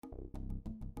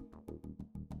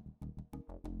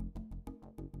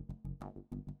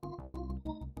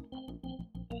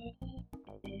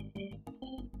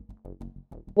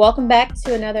Welcome back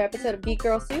to another episode of Geek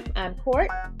Girl Soup. I'm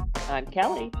Court. I'm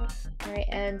Kelly. All right,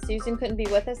 and Susan couldn't be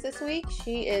with us this week.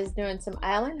 She is doing some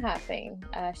island hopping.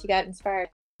 She got inspired.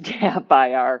 Yeah,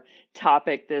 by our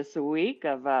topic this week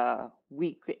of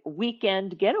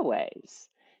weekend getaways.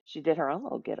 She did her own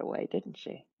little getaway, didn't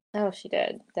she? Oh, she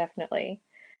did, definitely.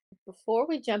 Before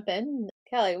we jump in,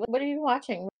 Kelly, what are you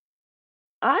watching?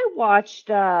 I watched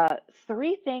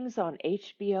three things on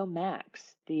HBO Max,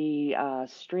 the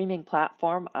streaming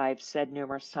platform I've said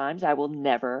numerous times I will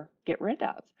never get rid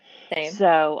of. Same.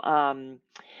 So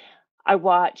I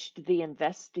watched The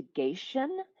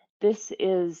Investigation. This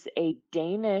is a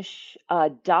Danish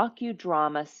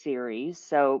docudrama series.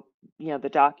 So, the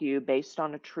docu based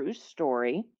on a true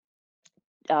story.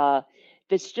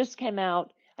 This just came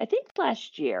out, I think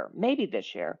last year, maybe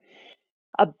this year,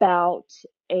 about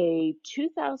a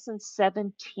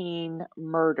 2017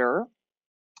 murder.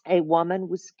 A woman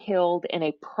was killed in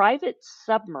a private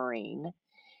submarine,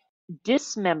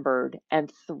 dismembered and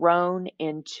thrown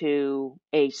into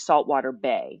a saltwater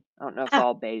bay. I don't know if Ah,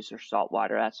 all bays are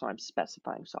saltwater. That's why I'm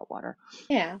specifying saltwater.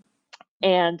 yeah.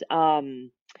 And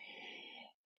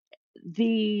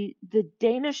the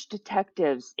Danish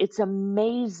detectives, it's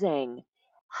amazing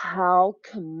how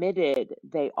committed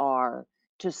they are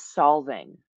to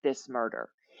solving this murder.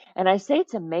 And I say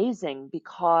it's amazing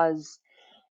because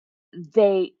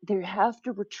they have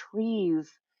to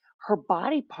retrieve her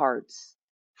body parts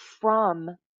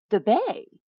from the bay.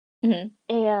 Hmm.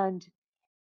 And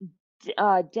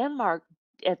Denmark,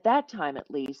 at that time at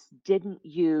least, didn't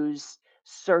use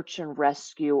search and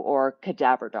rescue or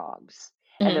cadaver dogs.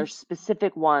 And Hmm. there's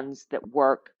specific ones that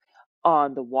work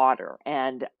on the water.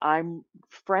 And I'm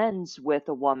friends with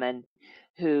a woman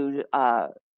who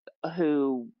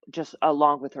just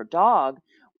along with her dog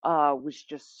was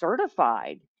just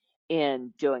certified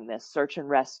in doing this search and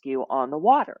rescue on the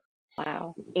water.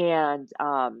 Wow. And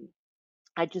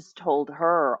I just told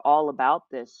her all about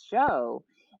this show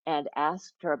and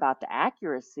asked her about the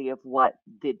accuracy of what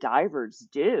the divers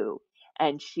do.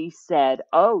 And she said,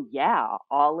 "Oh, yeah,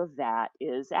 all of that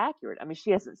is accurate." I mean,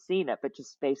 she hasn't seen it, but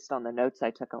just based on the notes I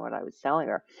took on what I was telling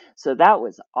her. So that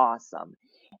was awesome.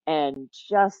 And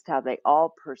just how they all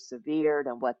persevered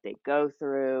and what they go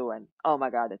through. And oh my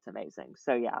God, it's amazing.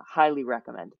 So, yeah, highly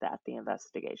recommend that, The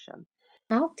Investigation.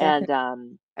 I'll And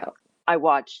definitely go. I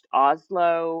watched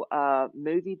Oslo,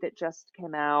 movie that just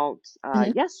came out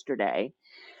Hmm. yesterday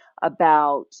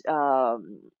about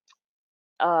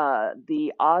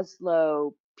the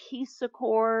Oslo Peace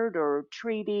Accord or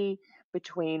treaty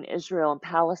between Israel and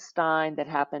Palestine that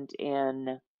happened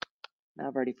in,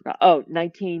 I've already forgot,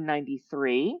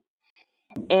 1993.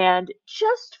 And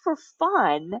just for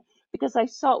fun, because I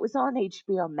saw it was on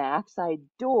HBO Max, I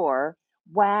adore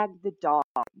Wag the Dog.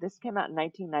 This came out in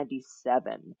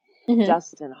 1997. Hmm.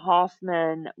 Dustin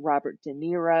Hoffman, Robert De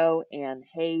Niro, Anne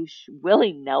Heche,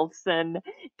 Willie Nelson,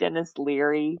 Dennis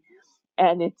Leary.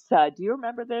 And it's, do you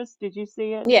remember this? Did you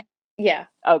see it? Yeah. Yeah.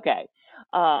 Okay.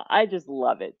 I just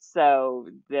love it. So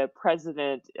the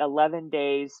president, 11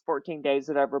 days, 14 days,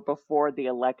 whatever, before the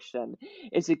election,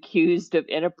 is accused of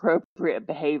inappropriate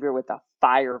behavior with a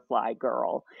Firefly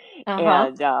girl.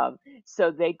 Uh-huh. And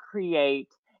so they create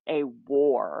a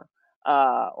war,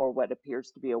 or what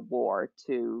appears to be a war,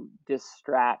 to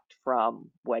distract from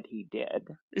what he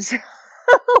did.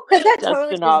 So Because that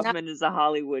totally Dustin is not. Hoffman is a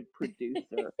Hollywood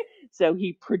producer. So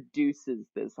he produces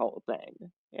this whole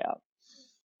thing. Yeah.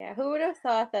 Yeah, who would have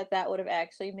thought that that would have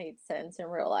actually made sense in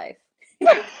real life?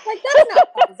 Like, that's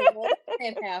not possible. That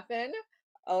can't happen.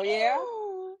 Oh, yeah?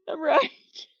 Right.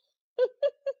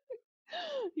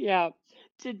 Yeah.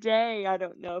 Today, I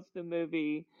don't know if the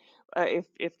movie,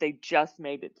 if they just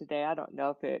made it today, I don't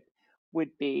know if it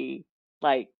would be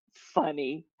like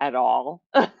funny at all.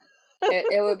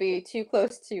 It would be too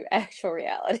close to actual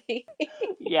reality.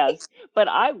 Yes, but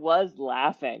I was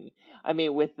laughing. I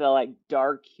mean, with the like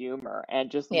dark humor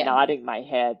and just Yeah, nodding my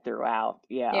head throughout.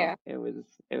 Yeah, yeah. it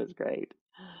was great.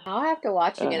 I'll have to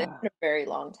watch again. It's Uh, been a very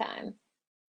long time.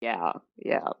 yeah,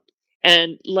 yeah.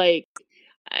 And like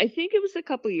I think it was a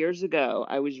couple years ago,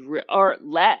 or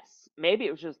less. Maybe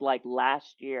it was just like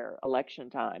last year, election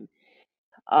time.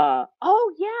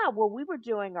 Oh yeah, well we were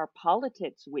doing our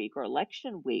politics week or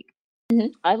election week.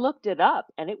 Mhm. I looked it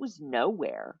up and it was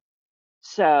nowhere.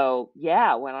 So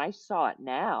yeah, when I saw it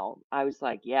now, I was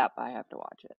like, yep, I have to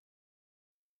watch it.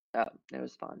 So it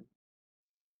was fun.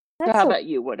 So That's how so. about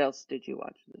you? What else did you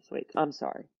watch this week? I'm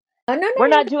sorry. Oh, no, no, We're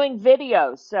you're not good. doing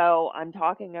video, so I'm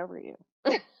talking over you.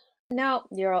 No,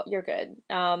 you're good.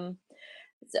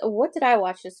 So what did I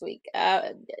watch this week?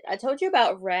 I told you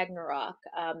about Ragnarok.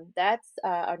 That's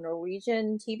a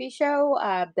Norwegian TV show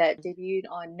that debuted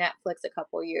on Netflix a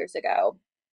couple years ago.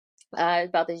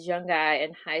 About this young guy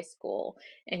in high school,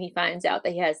 and he finds out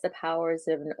that he has the powers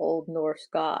of an old Norse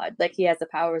god. Like he has the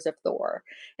powers of Thor,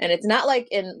 and it's not like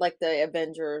in like the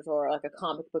Avengers or like a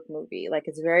comic book movie. Like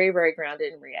it's very, very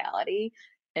grounded in reality.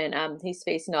 And he's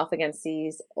facing off against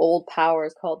these old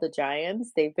powers called the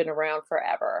Giants. They've been around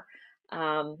forever.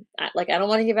 I don't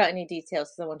want to give out any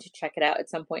details because I want you to check it out at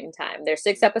some point in time. There's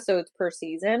 6 episodes per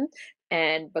season,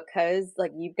 and because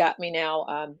like you've got me now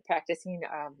practicing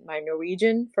my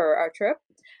Norwegian for our trip,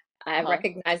 I Uh-huh.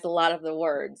 recognized a lot of the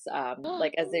words,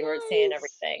 like as they were saying Nice.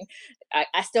 everything.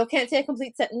 I still can't say a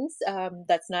complete sentence.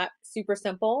 That's not super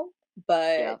simple, Yeah.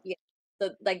 but yeah,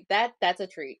 like that's a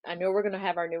treat. I know we're gonna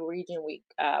have our Norwegian week,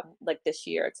 like this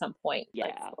year at some point,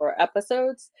 like Yeah. for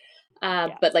episodes.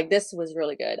 Yeah. But like this was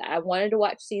really good. I wanted to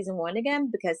watch season one again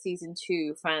because season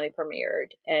two finally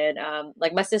premiered, and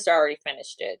like my sister already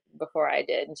finished it before I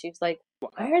did, and she was like, why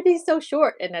Wow. are these so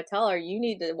short? And I tell her, you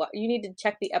need to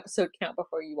check the episode count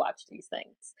before you watch these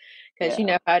things, because you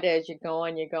Yeah. know how it is. You're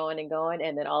going and going,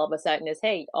 and then all of a sudden it's,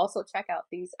 hey, also check out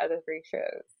these other three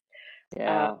shows. Uh,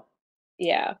 Yeah.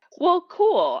 yeah, Well,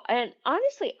 cool. And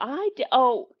honestly,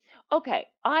 okay.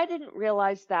 I didn't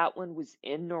realize that one was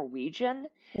in Norwegian.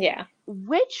 yeah.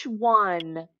 Which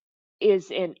one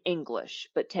is in English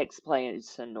but takes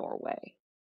place in Norway?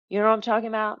 You know what I'm talking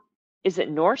about? Is it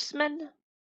Norseman?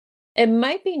 It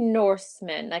might be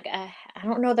Norseman. Like I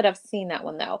don't know that I've seen that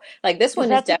one though. Like this Because one is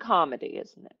that's a definitely. comedy,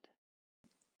 isn't it?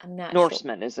 I'm not sure.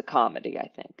 Norseman is a comedy, I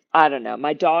think. I don't know.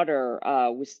 My daughter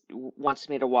wants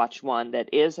me to watch one that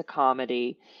is a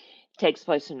comedy, takes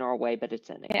place in Norway, but it's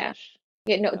in Yeah. English.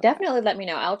 Yeah, no, Okay. definitely let me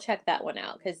know. I'll check that one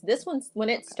out because this one's when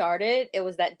it Okay. started, it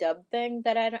was that dub thing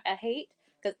that I hate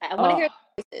because I want to hear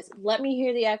Oh, the voices. Let me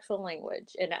hear the actual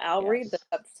language, and I'll read the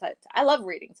yes. subtitles. I love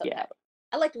reading Yeah. subtitles.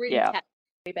 I liked reading Yeah. cat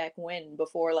way back when,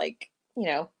 before like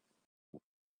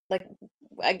like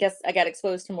I guess I got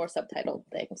exposed to more subtitled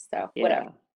things. So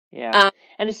whatever. Yeah. Yeah. Um,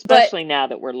 And but especially now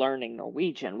that we're learning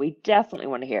Norwegian, we definitely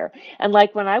want to hear. And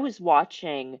like when I was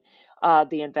watching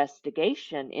the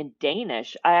investigation in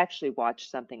Danish, I actually watched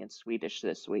something in Swedish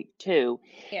this week too.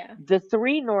 yeah, The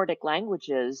three Nordic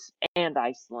languages and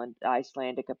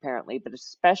Icelandic apparently, but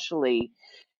especially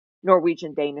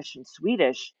Norwegian, Danish, and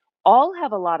Swedish all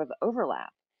have a lot of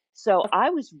overlap. So of-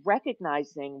 I was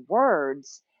recognizing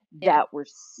words yeah, that were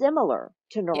similar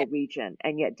to yeah, Norwegian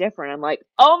and yet different. I'm like,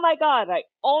 oh my God, I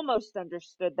almost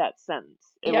understood that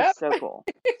sentence. It was yep. so cool.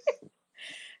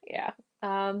 Yeah.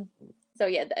 Um, so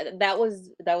yeah, that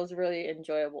was a really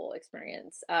enjoyable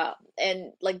experience.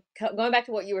 And like going back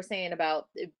to what you were saying about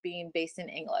it being based in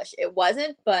English, it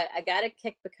wasn't, but I got a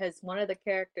kick because one of the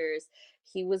characters,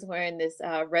 he was wearing this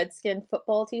Redskin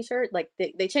football T-shirt. Like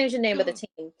they changed the name of the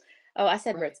team. Oh, I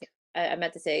said Right. Redskin. I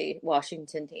meant to say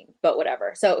Washington team, but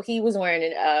whatever. So he was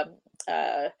wearing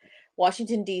an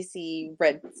Washington DC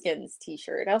Redskins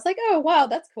t-shirt. I was like, oh wow,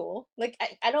 that's cool. Like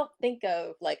I don't think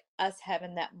of like us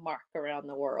having that mark around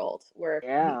the world where he's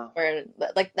Yeah. wearing,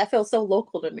 like that feels so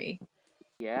local to me.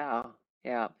 Yeah.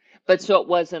 Yeah. But so it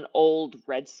was an old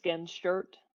Redskin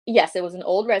shirt? Yes, it was an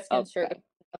old Redskins shirt, but Okay.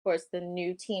 of course the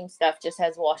new team stuff just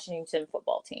has Washington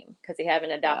football team because they haven't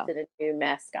Yeah. adopted a new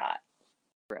mascot.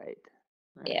 Right.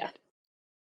 Yeah. Right.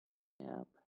 Yeah.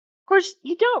 Of course,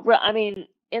 you don't, I mean,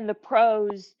 in the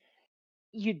pros,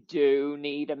 you do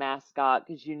need a mascot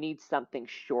because you need something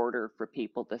shorter for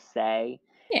people to say.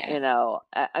 Yeah.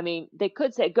 I mean, they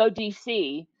could say go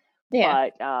DC, Yeah.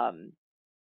 but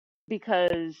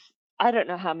because I don't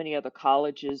know how many other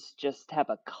colleges just have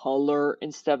a color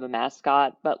instead of a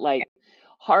mascot, but like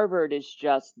Harvard is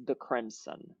just the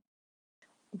crimson.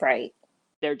 Right.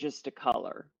 They're just a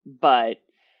color, but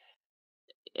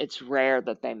it's rare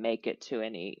that they make it to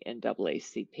any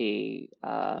NAACP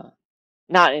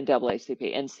not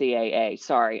NAACP, NCAA.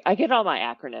 Sorry, I get all my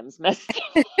acronyms messed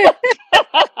Like,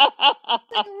 up.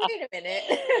 wait a minute.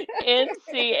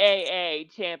 NCAA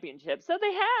championship. So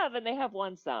they have, and they have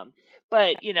won some.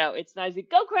 But it's nice.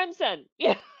 Go Crimson!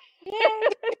 Yeah. Yay.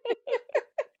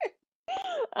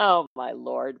 Oh my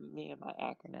lord, me and my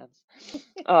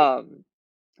acronyms. Um,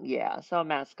 yeah. So a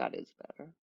mascot is better,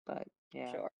 but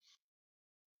yeah. Sure.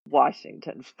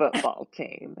 Washington football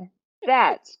team.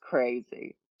 That's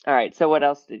crazy. All right. So what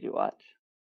else did you watch?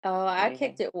 Oh, I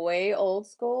kicked Anything? it way old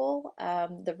school.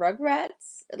 The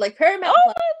Rugrats, like Paramount Oh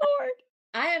Plus. my lord.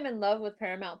 I am in love with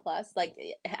Paramount Plus. Like,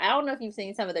 I don't know if you've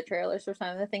seen some of the trailers or some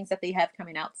of the things that they have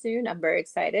coming out soon. I'm very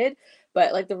excited.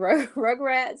 But like the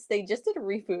Rugrats, they just did a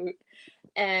reboot,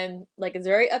 and like it's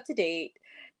very up to date.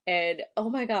 And oh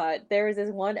my God, there was this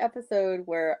one episode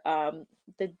where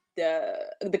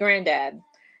the granddad,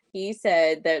 he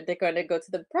said that they're going to go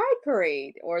to the pride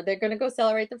parade or they're going to go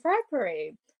celebrate the pride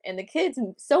parade. And the kids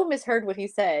so misheard what he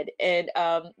said, and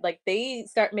like they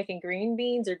start making green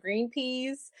beans or green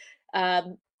peas,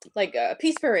 um, like a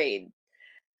peace parade.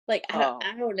 Like, I Oh,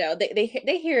 don't know, they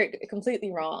hear it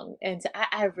completely wrong, and so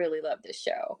I really love this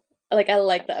show. Like, I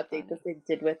like the that's update funny. that they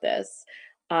did with this.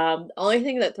 The only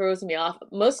thing that throws me off,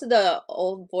 most of the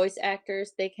old voice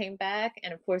actors, they came back,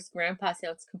 and of course, Grandpa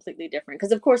sounds completely different.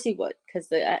 Because of course he would,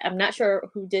 'cause I'm not sure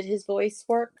who did his voice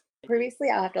work previously,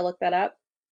 I'll have to look that up.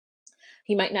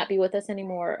 He might not be with us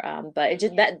anymore, but it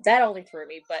just that only threw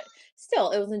me, but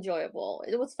still, it was enjoyable.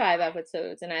 It was 5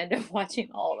 episodes, and I ended up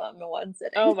watching all of them in one Oh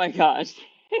sitting. my gosh.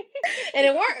 And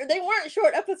they weren't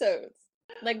short episodes.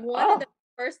 Like one of Oh. them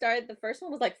first started, the first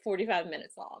one was like 45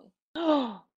 minutes long.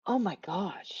 Oh my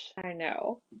gosh. I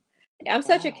know. I'm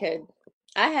such a Wow. kid.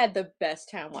 I had the best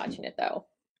time watching it though.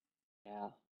 Yeah.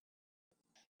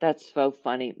 That's so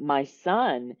funny. My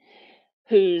son,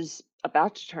 who's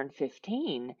about to turn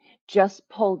 15, just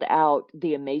pulled out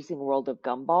The Amazing World of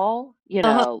Gumball.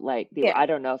 Uh-huh. Like Yeah. I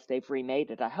don't know if they've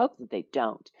remade it. I hope that they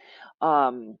don't.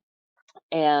 Um,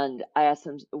 And I asked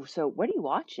him, "So what are you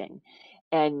watching?"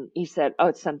 And he said, "Oh,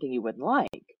 it's something you wouldn't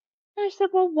like." And I said,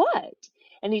 "Well, what?"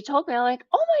 And he told me, I'm like,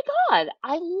 "Oh my God,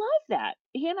 I love that."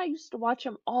 He and I used to watch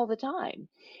him all the time.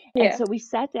 And Yeah. so we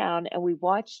sat down and we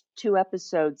watched 2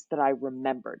 episodes that I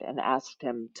remembered and asked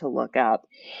him to look up.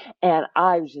 And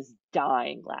I was just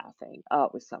dying laughing. Oh,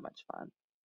 it was so much fun.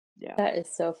 Yeah. That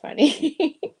is so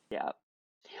funny. Yeah.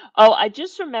 Oh, I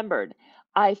just remembered.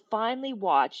 I finally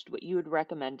watched what you had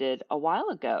recommended a while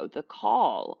ago, The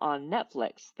Call on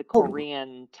Netflix, the Oh,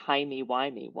 Korean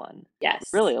timey-wimey one. yes.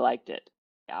 Really liked it.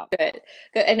 Yeah. Good.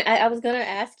 Good. And I was gonna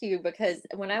ask you because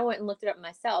when I went and looked it up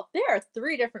myself, there are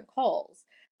 3 different calls.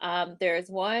 There's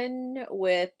one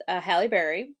with Halle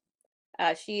Berry.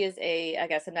 She is I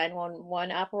guess, a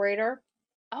 911 operator.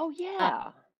 Oh, Um,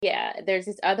 yeah. yeah, there's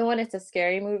this other one, it's a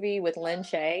scary movie with Lynn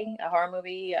Shay, a horror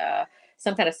movie,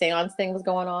 some kind of seance thing was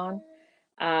going on.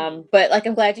 Mhm. But, like,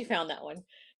 I'm glad you found that one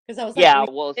because I was like, Yeah,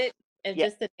 reading well, it and yeah,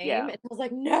 just the name, yeah, and I was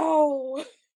like, "No."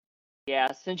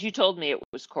 yeah. Since you told me it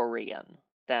was Korean, Per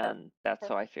then that's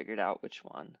per how I figured out which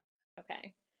one.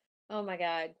 okay. Oh my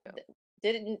god. Yeah.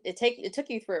 It took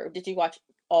you through, did you watch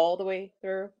all the way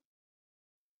through?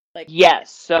 Like,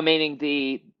 Yes, so meaning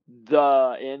the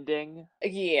ending.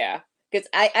 yeah, because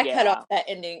I cut off Yeah. that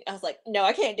ending, I was like, "No,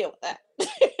 I can't deal with that."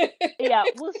 Yeah,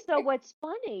 well, so what's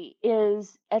funny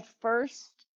is at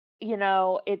first,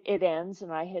 it ends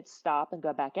and I hit stop and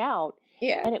go back out,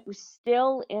 Yeah, and it was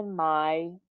still in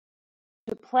my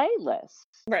to play list.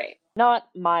 right. Not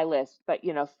my list, but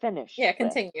finish Yeah, list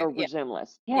continue, or yeah, resume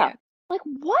list. Yeah. yeah. Like,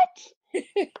 what?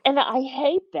 And I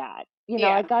hate that. I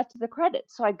Yeah, got to the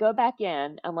credits. So I go back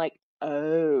in. I'm like,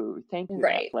 oh, thank you,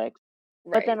 right, Netflix.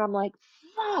 But then right. I'm like,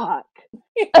 fuck.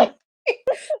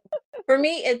 For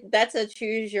me, that's a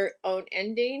choose your own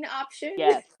ending option,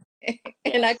 Yes,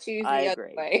 and I yes, choose I the other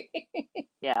agree. way.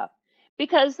 Yeah.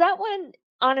 Because that one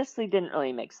honestly didn't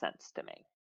really make sense to me.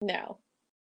 No,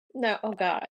 no, oh Yeah.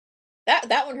 god.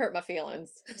 That one hurt my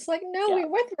feelings. It's like, "No, Yeah. we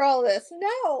went through all this,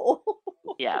 no."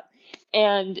 Yeah.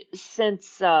 And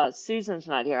since Susan's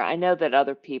not here, I know that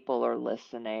other people are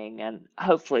listening, and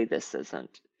hopefully this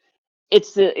isn't.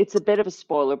 It's a bit of a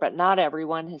spoiler, but not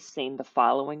everyone has seen the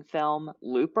following film,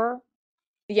 Looper.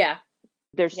 Yeah,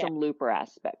 There's yeah, some Looper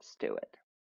aspects to it.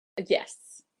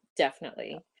 yes, Yeah.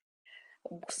 definitely.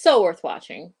 So worth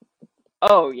watching.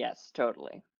 Oh, yes,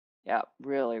 totally. Yeah,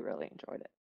 really, really enjoyed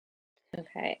it.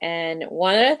 Okay, and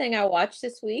one other thing I watched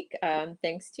this week,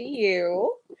 thanks to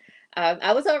you,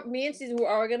 I was me and Susan were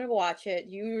all gonna watch it.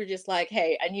 You were just like,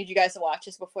 "Hey, I need you guys to watch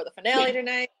this before the finale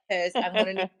tonight because I'm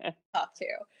gonna need to talk to."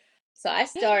 So I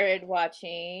started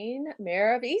watching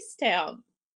Mayor of Easttown,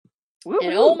 and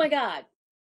Woohoo! oh my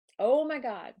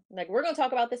god, like we're gonna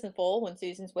talk about this in full when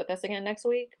Susan's with us again next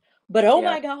week. But oh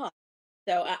my Yep. god,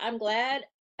 so I'm glad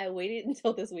I waited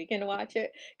until this weekend to watch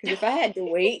it because if I had to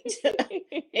wait like,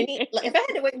 if I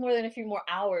had to wait more than a few more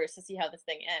hours to see how this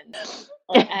thing ends,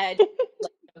 like I'd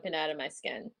like jumping out of my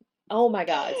skin. Oh my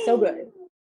god, so good.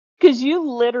 Because you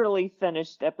literally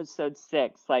finished episode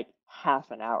 6 like half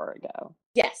an hour ago.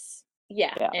 Yes,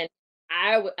 yeah, Yeah.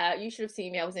 and you should have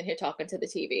seen me. I was in here talking to the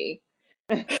TV.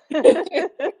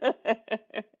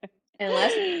 And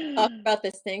last week we talked about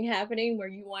this thing happening where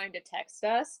you wanted to text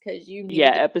us because you Yeah,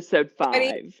 needed to episode be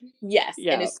ready. 5. Yes, and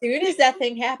Yeah. as soon as that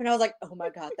thing happened, I was like, "Oh my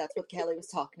god, that's what Kelly was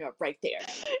talking about right there."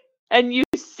 And you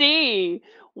see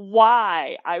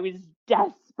why I was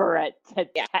desperate to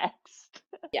Yeah, text.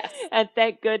 yes. And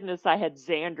thank goodness I had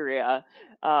Zandria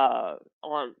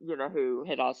on, who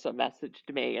had also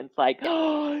messaged me and it's like,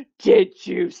 oh, did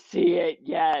you see it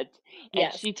yet? And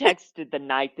Yes. she texted the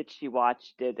night that she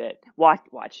watched it.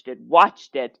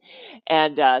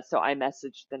 And so I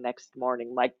messaged the next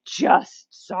morning, like, just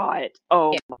saw it.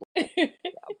 Oh, Yeah.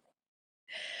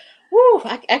 Woo,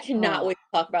 I cannot oh, wait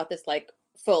to talk about this like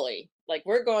fully. Like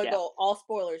we're going to yeah, go all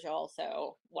spoilers, y'all.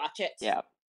 So watch it, yeah,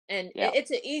 and yeah. it's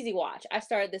an easy watch. I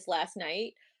started this last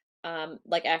night.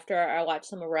 Like after I watched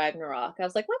some of Ragnarok, I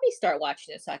was like, let me start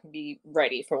watching it so I can be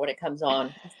ready for when it comes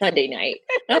on Sunday night.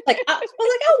 And I was like,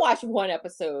 I'll watch one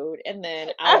episode and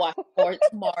then I'll watch more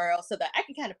tomorrow so that I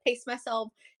can kind of pace myself.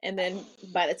 And then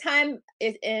by the time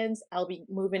it ends, I'll be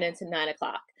moving into 9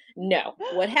 o'clock. No,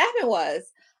 what happened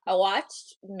was I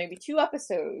watched maybe 2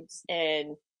 episodes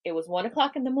and it was 1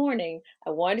 o'clock in the morning.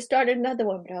 I wanted to start another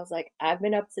one, but I was like, I've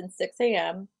been up since 6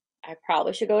 a.m. I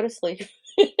probably should go to sleep.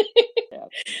 Yeah,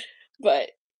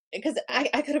 But because yeah,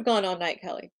 I could have gone all night,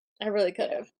 Kelly. I really could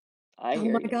yeah. have. I Oh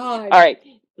hear my you. All God. right.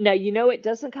 Now, it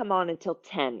doesn't come on until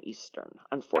 10 Eastern, Oh,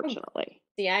 unfortunately.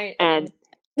 see, I And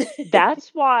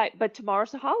that's why, but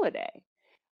tomorrow's a holiday,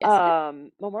 yes, it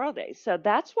is. Memorial Day. So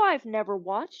that's why I've never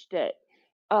watched it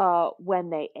when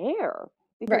they air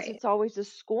because Right. it's always a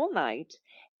school night.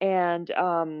 And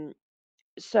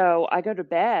so I go to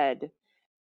bed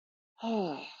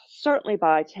certainly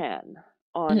by 10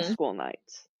 on Hmm. school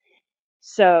nights.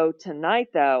 So tonight,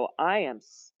 though, I am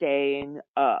staying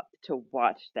up to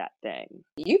watch that thing.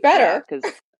 You Yeah, better.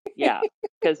 yeah,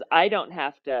 because I don't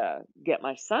have to get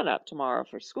my son up tomorrow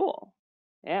for school.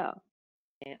 Yeah.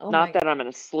 Yeah, oh Not my God. that I'm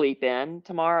gonna sleep in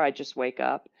tomorrow. I just wake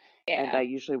up, and Yeah. I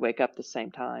usually wake up the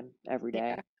same time every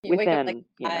Yeah. day You wake up like within,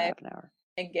 5 half an hour.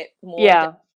 and get more than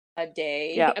Yeah. a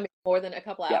day. Yeah. I mean, more than a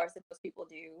couple Yeah. hours that most people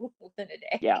do within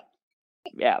a Yeah.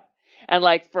 day. Yeah. And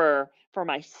like for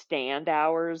my stand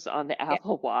hours on the Yeah.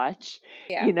 Apple Watch,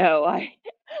 Yeah. I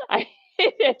I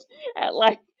hit it at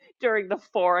like during the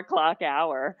 4 o'clock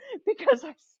hour because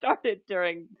I started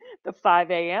during the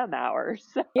 5 a.m. hour.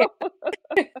 So Yeah.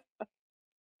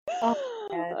 Oh,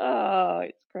 man. oh,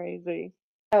 it's crazy.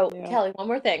 Oh, Yeah. Kelly, one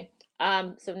more thing.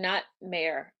 So not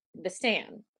Mayor, The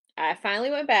Stand. I finally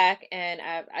went back and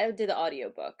I did the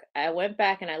audiobook. I went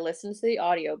back and I listened to the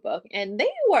audiobook and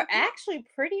they were Mhm. actually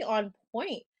pretty on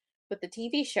point with the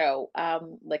TV show,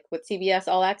 like with CBS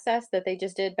All Access that they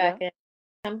just did back Yeah. in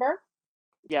September.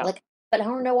 Yeah. Like, but I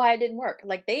don't know why it didn't work.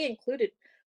 Like they included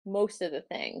most of the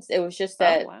things. It was just Oh,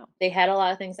 that wow. they had a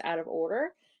lot of things out of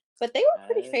order, but they were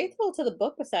pretty Oh, faithful to the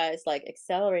book besides like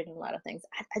accelerating a lot of things.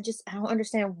 I don't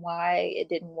understand why it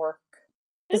didn't work.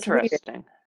 It's weird. interesting.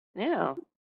 Yeah.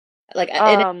 Like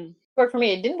and it Um, worked for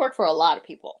me. It didn't work for a lot of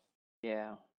people.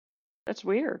 yeah. That's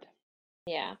weird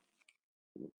Yeah.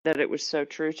 that it was so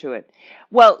true to it.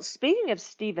 Well, speaking of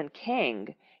Stephen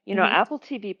King, Hmm. Apple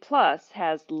TV Plus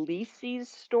has Lisey's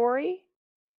story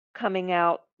coming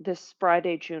out this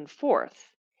Friday, June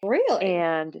 4th. Really?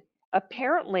 And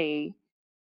apparently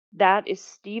that is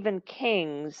Stephen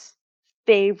King's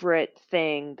favorite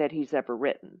thing that he's ever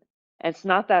written. And it's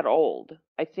not that old.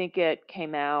 I think it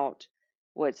came out,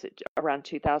 what's it, around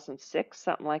 2006,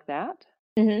 something like that.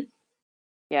 Hmm.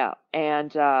 Yeah.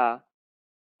 And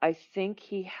I think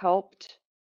he helped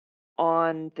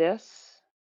on this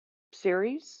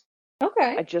series. I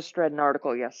Okay. just read an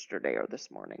article yesterday or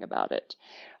this morning about it.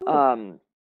 Oh, Um,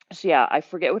 so yeah, I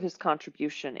forget what his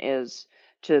contribution is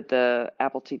to the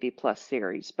Apple TV Plus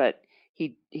series, but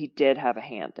he did have a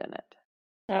hand in it.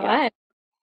 oh, Yeah,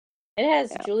 it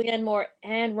has yeah. Julianne Moore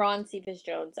and Ron Cephas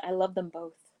Jones. I love them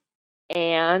both.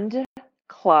 And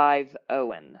Clive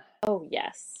Owen. Oh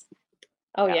yes.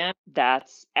 Oh Yeah, yeah.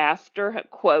 that's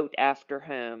quote after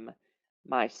whom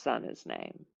my son is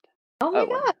named. Oh my Owen.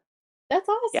 God. That's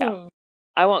Yeah. awesome.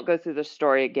 I won't go through the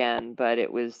story again, but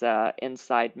it was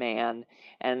Inside Man,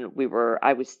 and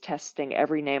I was testing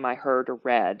every name I heard or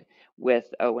read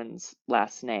with Owen's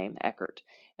last name, Eckert.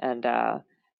 And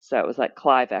so it was like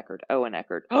Clive Eckert, Owen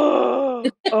Eckert.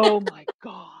 Oh my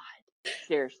God.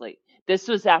 Seriously. This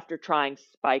was after trying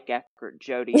Spike Eckert,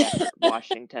 Jody Eckert,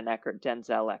 Washington Eckert,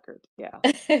 Denzel Eckert. Yeah.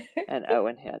 And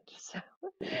Owen hit. So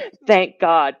thank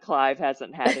God Clive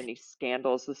hasn't had any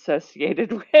scandals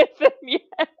associated with him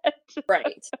yet.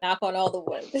 Right. Knock on all the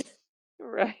wood.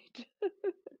 Right.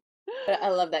 But I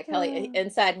love that Kelly Uh,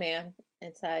 inside man.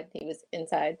 Inside. He was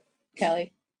inside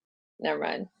Kelly. Never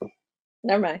mind.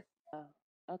 Never mind. oh,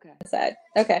 okay. Inside.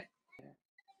 Okay.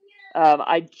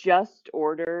 I just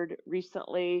ordered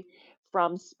recently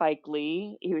from Spike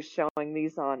Lee. He was showing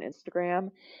these on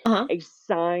Instagram. Uh-huh. A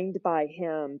signed by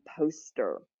him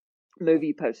poster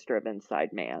movie poster of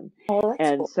Inside Man. Oh, that's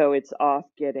And cool. so it's off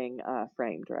getting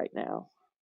framed right now.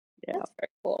 Yeah. That's very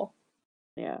cool.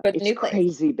 Yeah. For the It's new place.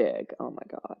 crazy big. Oh my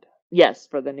God. Yes,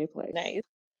 for the new place. Nice.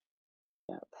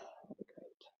 Yep. That'll be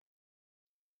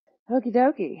great. Okie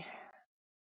dokie.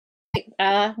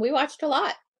 We watched a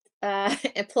lot. And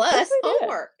Yes, plus we did.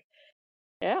 homework.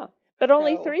 Yeah. But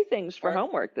only So, 3 things for or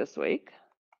homework this week.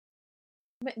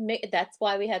 that's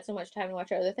why we had so much time to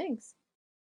watch other things.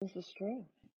 This is true.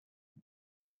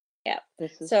 Yeah.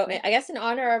 This is So true. I guess in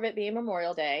honor of it being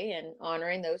Memorial Day and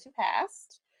honoring those who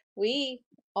passed, we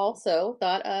also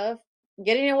thought of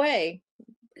getting away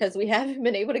because we haven't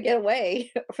been able to get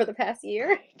away for the past year.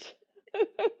 Right.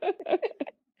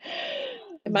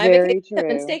 And my vacations Very have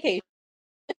been true.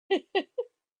 staycation.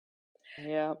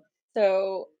 Yeah.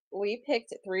 So we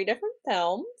picked three different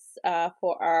films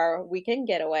for our weekend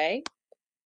getaway.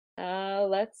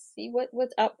 Let's see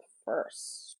what's up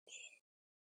first.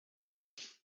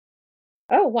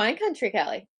 Oh, Wine Country,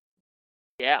 Kelly.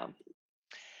 Yeah.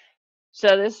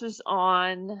 So this is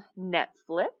on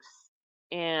Netflix,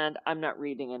 and I'm not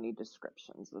reading any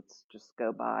descriptions. Let's just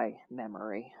go by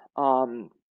memory.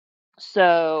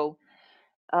 So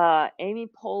Amy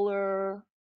Poehler,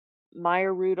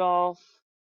 Maya Rudolph,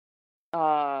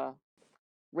 uh,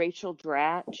 Rachel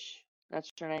Dratch.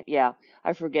 That's her name. Yeah,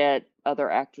 I forget other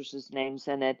actresses' names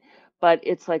in it, but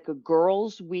it's like a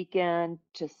girls' weekend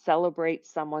to celebrate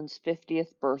someone's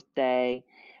 50th birthday,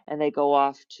 and they go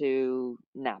off to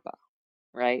Napa,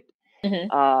 right? Hmm.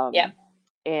 Yeah. Um,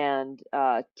 and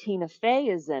Tina Fey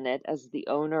is in it as the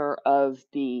owner of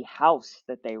the house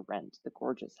that they rent, the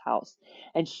gorgeous house.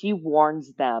 And she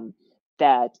warns them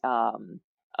that,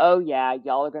 oh, yeah,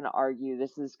 y'all are going to argue.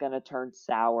 This is going to turn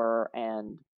sour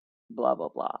and blah, blah,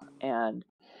 blah. And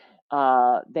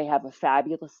they have a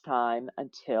fabulous time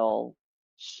until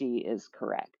she is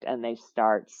correct. And they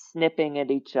start snipping at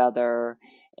each other.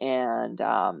 And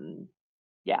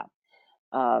yeah,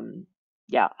 um,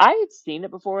 yeah, I had seen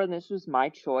it before and this was my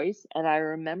choice, and I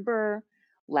remember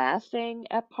laughing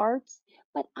at parts,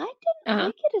 but I didn't Uh-huh.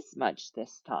 like it as much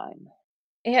this time.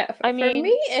 Yeah, I for me, mean,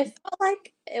 it felt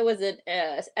like it was an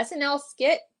SNL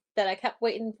skit that I kept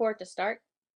waiting for it to start.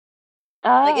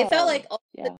 Like it felt oh, like all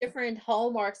the yeah, different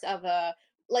hallmarks of a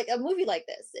movie like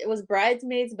this. It was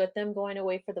bridesmaids, but them going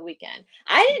away for the weekend.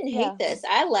 I didn't hate yeah, this.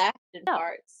 I laughed in no,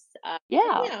 parts. But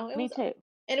yeah, it me was, too.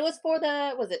 and it was for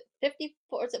the was it 50?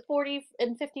 Was it 40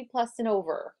 and 50 plus and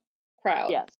over crowd?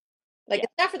 Yes, Like yeah,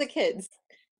 it's not for the kids.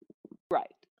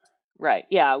 right, right.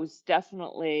 Yeah, it was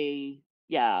definitely,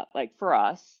 yeah, like for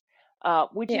us,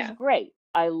 which is Yeah. great.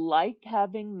 I like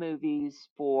having movies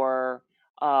for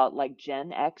like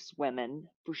Gen X women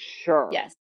for sure.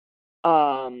 Yes.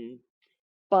 Um,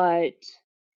 But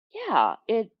yeah,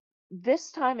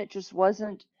 this time it just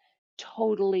wasn't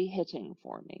totally hitting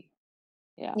for me.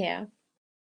 Yeah. Yeah.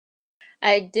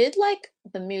 I did like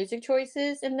the music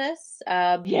choices in this.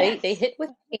 They Yes. hit with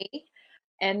me.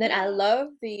 And then I Yeah. love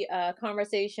the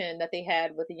conversation that they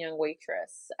had with the young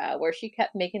waitress, where she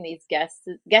kept making these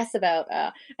guess about,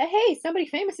 hey, somebody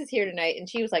famous is here tonight, and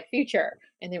she was like, Future,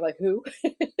 and they were like, who?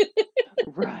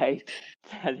 Right.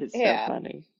 That is so Yeah,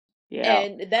 funny. Yeah.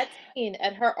 and that scene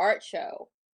at her art show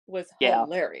was Yeah.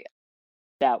 hilarious.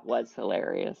 That was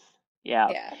hilarious. Yeah.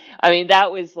 Yeah, I mean,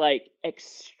 that was like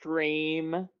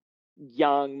extreme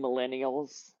young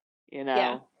millennials, you yeah,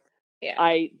 know. yeah.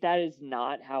 I that is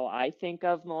not how I think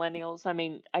of millennials. I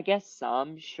mean, I guess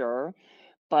some, sure.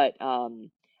 But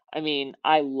I mean,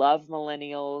 I love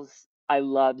millennials. I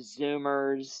love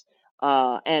Zoomers,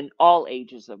 and all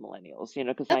ages of millennials,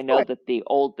 because I Of know course. that the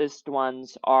oldest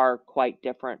ones are quite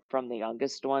different from the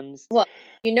youngest ones. Well,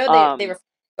 they Um, refer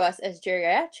to us as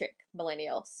geriatric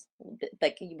millennials.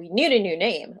 Like we need a new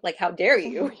name. Like, how dare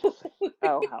you? really?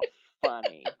 Oh, how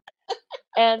funny.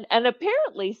 And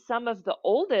apparently some of the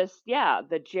oldest, yeah,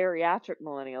 the geriatric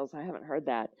millennials, I haven't heard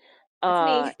that.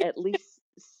 That's me. At least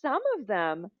some of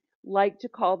them like to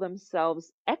call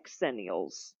themselves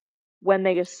exennials when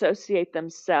they associate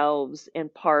themselves in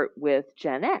part with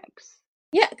Gen X.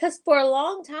 Yeah, because for a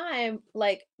long time,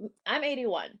 like I'm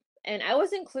 81, and I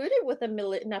was included with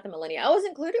not the millennial. I was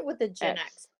included with the Gen X.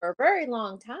 X for a very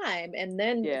long time, and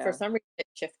then for Yeah. some reason it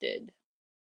shifted.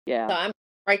 Yeah. So I'm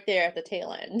right there at the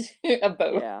tail end of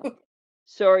both. Yeah.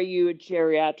 So are you a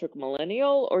geriatric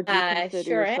millennial or do you I consider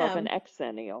sure yourself an am.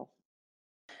 exennial?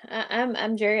 I'm I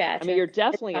mean, geriatric. you're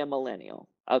definitely a millennial.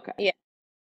 Okay. Yeah,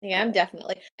 yeah, All I'm right.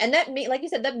 definitely. And that mean like you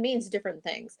said, that means different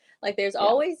things. Like there's Yeah.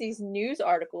 always these news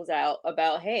articles out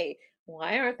about, hey,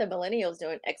 why aren't the millennials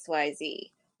doing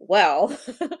XYZ? Well,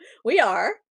 we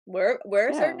are. We're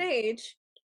a Yeah. certain age.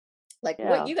 Like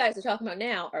what Yeah. you guys are talking about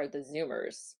now are the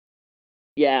Zoomers.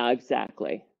 Yeah,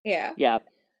 exactly. Yeah. Yep.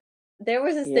 There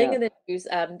was this thing in Yep. the news,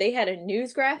 they had a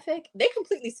news graphic. They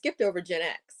completely skipped over Gen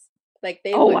X. Like,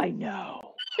 they Oh, went, I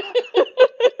know.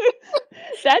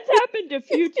 That's happened a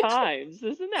few times.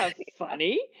 Isn't that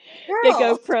funny? They go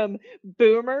 "Girl." from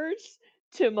boomers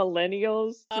to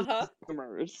millennials to Uh-huh.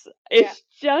 zoomers. Yeah. It's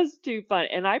just too fun.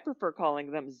 And I prefer calling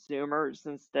them zoomers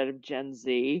instead of Gen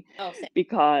Z Oh, same.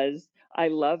 because I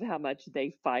love how much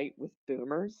they fight with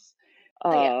boomers.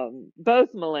 Oh, yeah.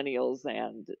 Both millennials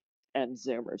and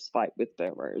zoomers fight with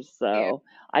boomers. Yeah. So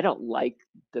I don't like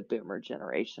the boomer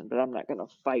generation, but I'm not going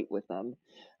to fight with them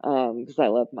because I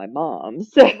love my mom.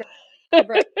 So, Right.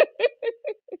 Right.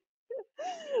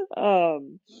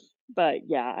 um, but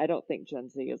yeah, I don't think Gen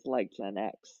Z is like Gen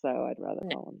X, so I'd rather No.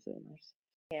 call them Zoomers.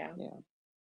 Yeah. Yeah,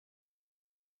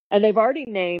 and they've already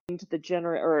named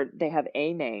or they have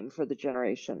a name for the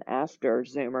generation after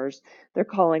Zoomers. They're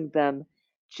calling them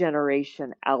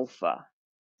Generation Alpha.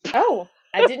 Oh,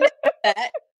 I didn't know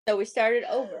that. So we started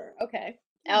over. Okay.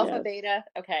 Alpha, Yes, beta.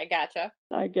 Okay, gotcha.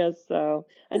 I guess so.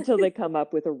 Until they come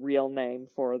up with a real name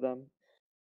for them.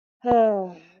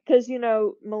 Because,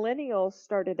 millennials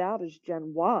started out as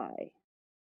Gen Y,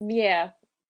 Yeah,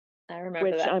 I remember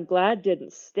which that. I'm glad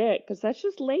didn't stick because that's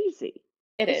just lazy.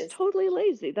 It It's is. totally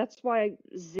lazy. That's why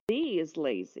Z is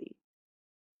lazy,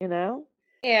 you know?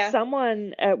 Yeah.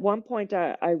 Someone at one point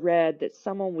I read that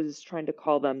someone was trying to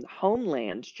call them the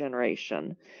Homeland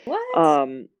generation. What?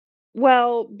 Um,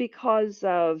 well, because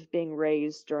of being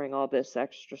raised during all this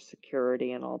extra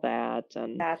security and all that,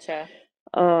 and Gotcha.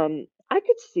 I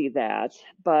could see that,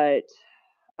 but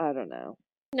I don't know.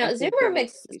 No, I think there Zoomer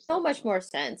needs makes to be so something much else. more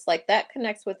sense. Like, that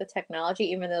connects with the technology,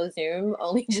 even though Zoom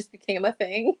only just became a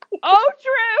thing. Oh,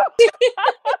 true.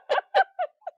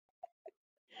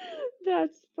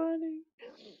 That's funny.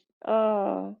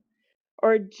 Uh,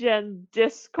 or Gen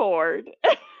Discord.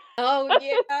 Oh,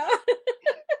 yeah.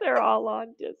 They're all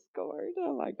on Discord.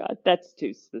 Oh my God, that's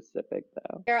too specific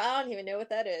though. Girl, I don't even know what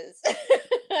that is.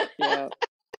 Yeah.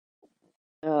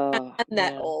 Oh I'm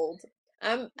that man. old.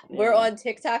 We're Yeah. on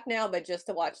TikTok now, but just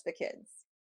to watch the kids.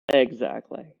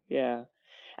 Exactly. Yeah.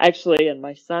 Actually, and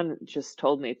my son just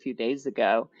told me a few days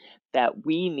ago that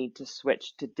we need to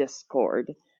switch to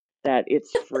Discord, that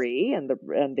it's free and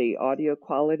the audio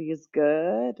quality is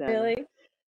good and Really?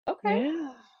 Okay.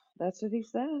 yeah, that's what he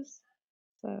says.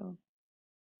 So,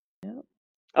 yeah.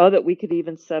 Oh, that we could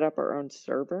even set up our own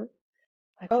server.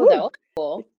 Like, Oh, that whew. was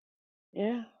cool.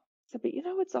 Yeah. So, but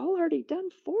it's all already done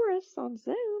for us on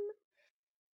Zoom.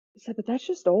 I said, but that's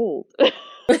just old.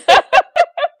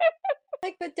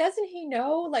 Like, but doesn't he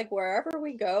know, like, wherever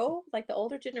we go, like the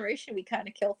older generation, we kind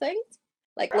of kill things?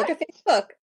 Like, look at Right. Facebook.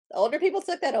 The older people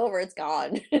took that over, it's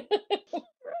gone.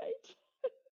 Right.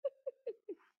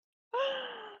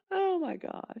 Oh my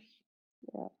gosh.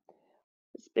 Yeah.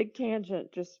 It's big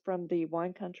tangent just from the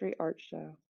Wine Country Art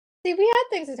Show. See, we had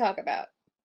things to talk about.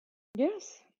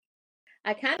 Yes.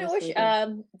 I kind of Yes, wish we did.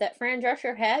 that Fran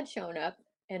Drescher had shown up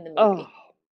in the Oh, movie.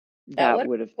 That that would have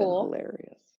would been have been cool.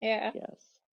 hilarious. Yeah. Yes.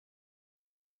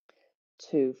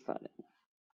 Too funny.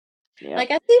 Yep.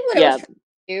 Like, I see what it was Yeah. trying to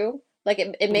do. Like,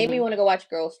 it made me Hmm. want to go watch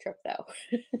Girls Trip, though.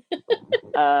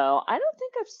 Oh, I don't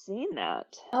think I've seen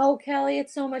that. Oh, Kelly,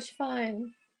 it's so much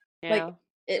fun. Like,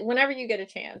 Yeah. whenever you get a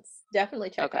chance, definitely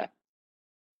check it out.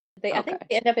 Okay. I think Okay.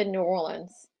 they end up in New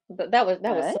Orleans. But that was so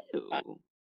fun. Oh, that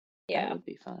Yeah. would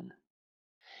be fun.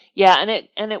 Yeah,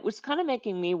 and it was kind of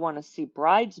making me want to see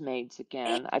Bridesmaids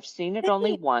again. I've seen it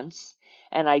only Same. once,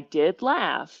 and I did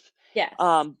laugh. Yes.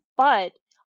 But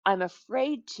I'm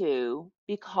afraid to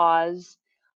because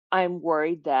I'm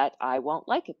worried that I won't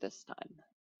like it this time.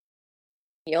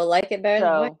 You'll like it better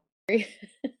than Wine So, Country.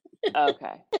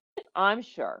 okay, I'm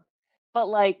sure. But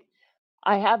like,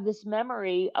 I have this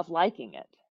memory of liking it,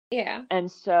 Yeah,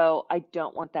 and so I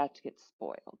don't want that to get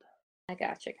spoiled. I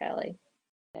got you, Kelly.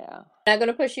 Yeah. Not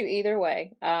gonna push you either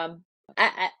way.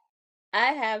 I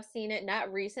have seen it,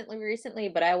 not recently,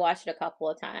 but I watched it a couple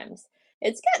of times.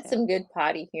 It's got Yeah. some good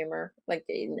potty humor, like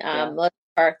Yeah. Melissa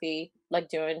McCarthy, like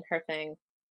doing her thing.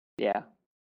 Yeah.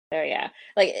 So yeah,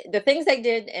 like the things they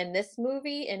did in this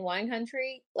movie in Wine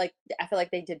Country, like I feel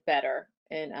like they did better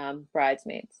in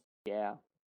Bridesmaids. Yeah.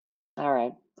 All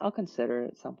right. I'll consider it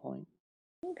at some point.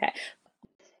 Okay.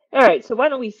 All right, so why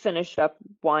don't we finish up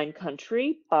Wine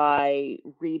Country by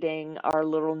reading our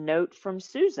little note from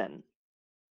Susan.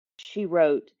 She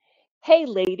wrote, "Hey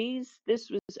ladies, this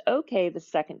was okay the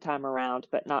second time around,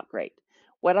 but not great.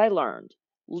 What I learned: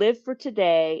 live for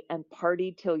today and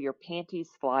party till your panties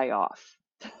fly off."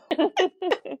 I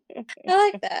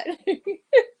like that.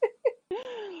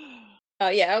 Oh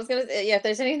yeah, I was gonna say, yeah, if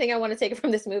there's anything I want to take from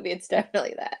this movie, it's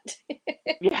definitely that.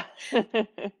 Yeah.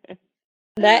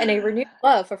 That and a renewed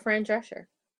love for Fran Drescher.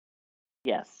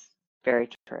 Yes, very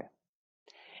true.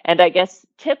 And I guess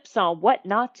tips on what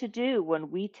not to do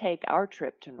when we take our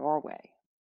trip to Norway.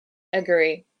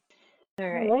 Agree. All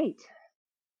All right. right.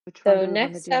 Which one So do we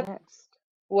want to next do up next?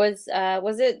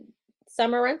 was it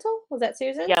Summer Rental? Was that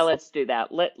Yeah, Susan's? let's do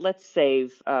that. Let's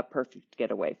save Perfect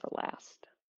Getaway for last.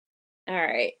 All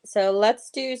right. So let's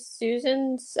do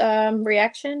Susan's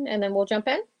reaction and then we'll jump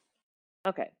in.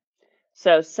 Okay.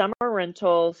 So summer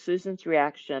rental, Susan's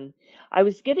reaction. I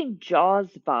was getting Jaws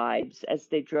vibes as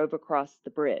they drove across the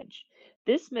bridge.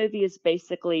 This movie is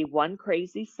basically one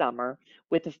crazy summer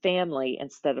with a family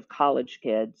instead of college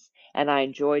kids, and I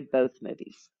enjoyed both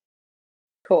movies.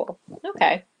 Cool.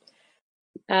 Okay.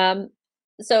 Um,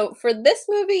 so for this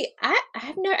movie, I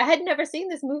had never seen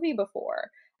this movie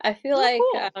before. I feel Oh, like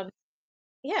cool.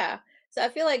 yeah. So I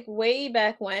feel like way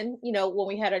back when, when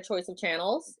we had our choice of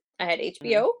channels, I had Hmm.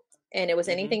 HBO and it was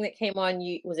Hmm. anything that came on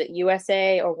was it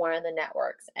USA or one of the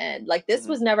networks. And like this Hmm.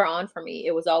 was never on for me.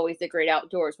 It was always The Great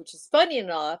Outdoors, which is funnily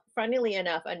enough,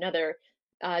 another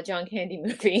John Candy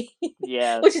movie.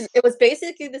 Which is Yes. it was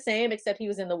basically the same except he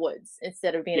was in the woods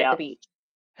instead of being at the Yep. beach.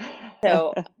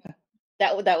 So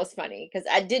that was funny because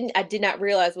I did not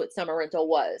realize what summer rental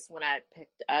was when I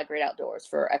picked Great Outdoors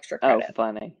for extra Oh, credit.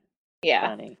 funny. Yeah.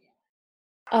 Funny.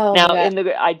 Oh my Now,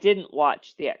 gosh. I didn't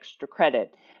watch the extra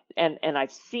credit, and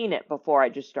I've seen it before. I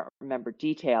just don't remember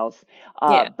details.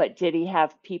 Yeah. But did he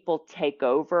have people take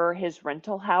over his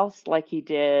rental house like he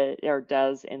did or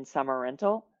does in Summer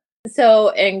Rental? So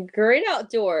in Great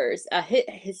Outdoors,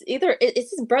 his either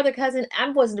it's his brother cousin. I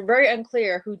was very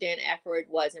unclear who Dan Aykroyd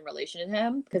was in relation to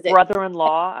him because it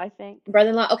Brother-in-law, I think.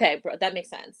 brother-in-law. Okay, that makes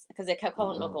sense because they kept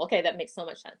calling him uncle. Okay, that makes so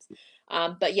much sense.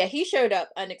 But yeah, he showed up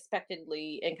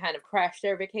unexpectedly and kind of crashed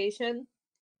their vacation.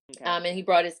 Okay. And he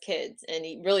brought his kids and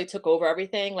he really took over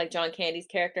everything. Like John Candy's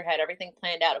character had everything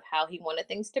planned out of how he wanted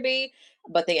things to be,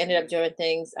 but they ended up Mm, doing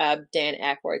things Dan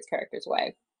Aykroyd's character's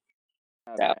way.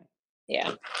 So okay.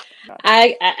 yeah. Gotcha.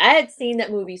 I had seen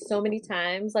that movie so many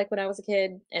times, like when I was a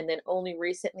kid, and then only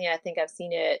recently I think I've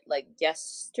seen it like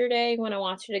yesterday when I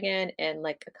watched it again, and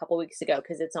like a couple weeks ago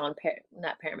because it's on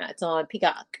not Paramount, it's on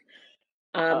Peacock.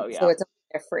 Oh, So yeah. it's on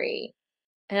there free,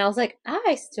 and I was like,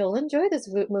 I still enjoy this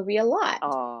movie a lot.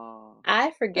 Oh,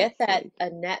 I forget that's that sweet.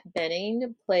 Annette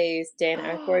Bening plays Dan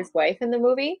Aykroyd's wife in the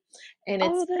movie, and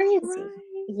it's Oh, that's crazy.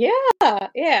 right. Yeah,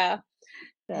 yeah.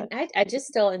 And That's I just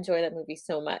still enjoy that movie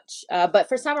so much. But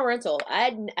for Summer Rental,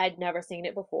 I'd never seen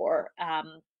it before. I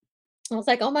was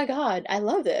like, oh my God, I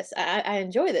love this. I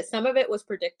enjoy this. Some of it was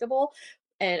predictable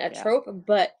and a yeah. trope,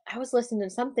 but I was listening to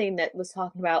something that was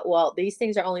talking about, well, these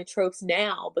things are only tropes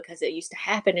now because it used to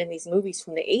happen in these movies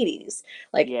from the 80s.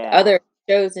 Like Yeah. other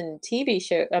shows and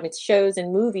shows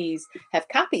and movies have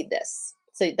copied this.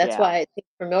 So that's Yeah. why it's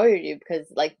familiar to you because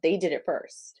like they did it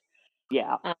first.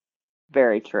 Yeah. Um,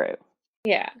 Very true.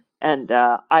 yeah. And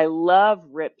I love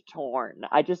Rip Torn.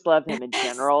 I just love him in Yes,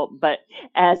 general, but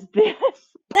as this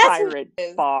that's who pirate it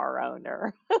is. bar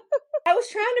owner. I was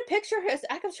trying to picture his.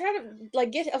 I was trying to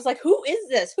like get. I was like, "Who is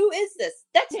this? Who is this?"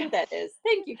 That's who Yes. that is.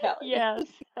 Thank you, Kelly. Yes.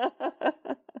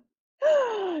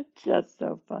 Just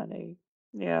so funny.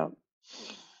 Yeah.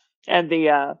 And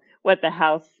the what the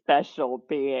house special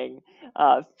being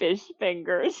fish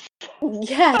fingers.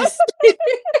 Yes.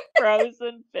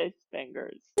 Frozen fish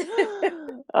fingers.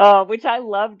 Which I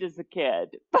loved as a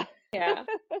kid. Yeah.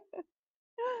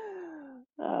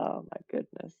 Oh my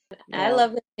goodness. I Yeah.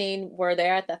 love the scene where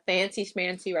they're at the fancy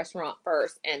schmancy restaurant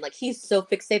first, and like he's so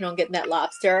fixated on getting that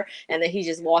lobster, and then he's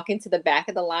just walking to the back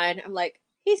of the line. I'm like,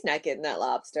 he's not getting that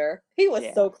lobster. He was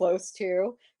Yeah. so close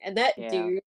to, and that Yeah.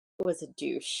 dude was a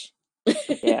douche.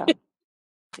 Yeah.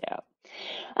 Yeah.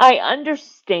 I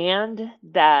understand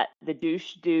that the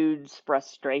douche dude's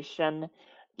frustration,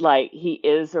 like he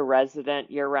is a resident,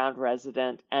 year-round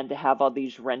resident, and to have all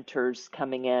these renters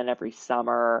coming in every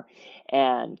summer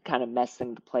and kind of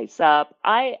messing the place up.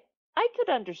 I could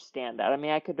understand that. I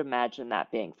mean, I could imagine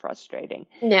that being frustrating.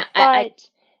 Now, But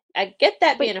I get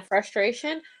that but being a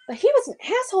frustration, but he was an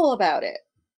asshole about it.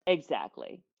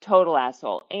 exactly. Total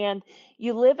asshole. And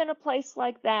you live in a place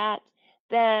like that,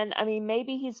 then, I mean,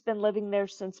 maybe he's been living there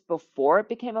since before it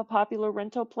became a popular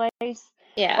rental place,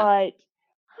 Yeah, but I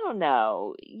don't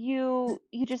know. You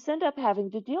just end up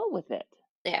having to deal with it.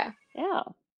 yeah. Yeah.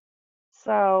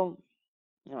 So,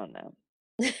 I don't know.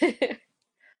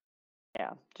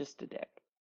 Yeah, just a dick.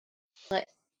 Like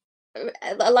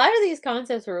a lot of these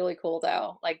concepts are really cool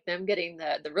though. Like them getting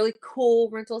the really cool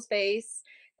rental space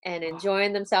and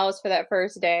enjoying themselves for that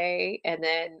first day, and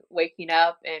then waking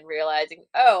up and realizing,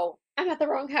 oh, I'm at the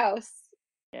wrong house.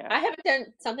 Yeah. I haven't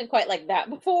done something quite like that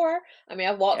before. I mean,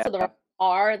 I've walked to the Yeah. right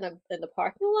car in the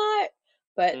parking lot,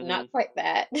 but Hmm. not quite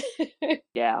that.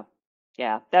 Yeah.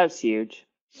 Yeah. That was huge.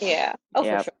 Yeah. Oh, for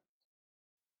Yep. sure.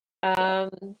 Yep.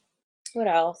 Um, what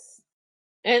else?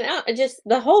 And just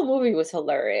the whole movie was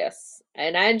hilarious,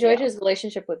 and I enjoyed Yeah. his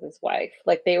relationship with his wife.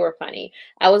 Like they were funny.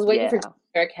 I was waiting for Yeah.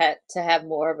 Eric to have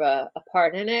more of a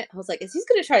part in it. I was like, is he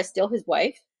going to try to steal his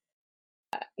wife?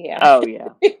 Yeah. Oh yeah.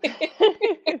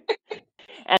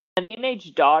 And the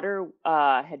teenage daughter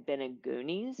had been in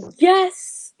Goonies.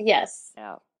 Yes. Yes.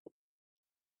 Yeah.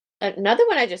 Another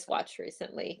one I just watched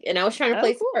recently, and I was trying to Oh,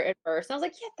 place cool. her at first. And I was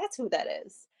like, yeah, that's who that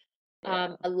is.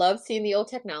 Yeah. I love seeing the old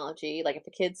technology. Like if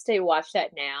the kids stay watch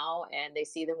that now and they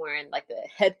see them wearing like the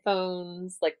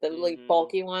headphones, like the really Mhm.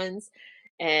 bulky ones,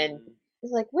 and Mhm.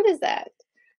 it's like, what is that?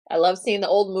 I love seeing the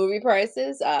old movie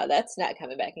prices. That's not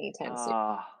coming back anytime soon.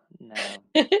 Oh, no.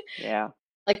 Yeah.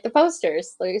 Like the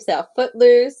posters, like you said,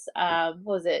 Footloose. What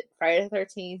was it? Friday the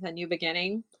 13th, A New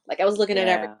Beginning. Like I was looking at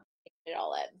everything Yeah. it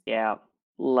all in. Yeah.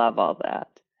 Love all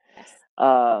that. Yes.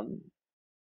 Um,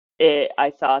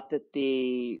 I thought that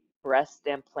the breast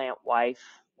implant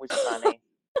wife was funny.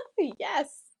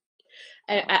 Yes.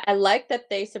 And Yeah. I like that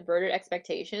they subverted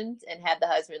expectations and had the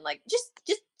husband like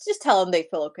just tell them they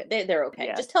feel okay. They're okay.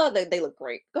 Yes. Just tell them that they look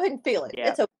great. Go ahead and feel it. Yeah.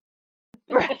 It's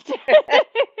Right. okay.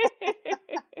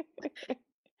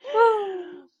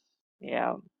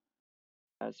 Yeah.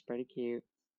 That was pretty cute.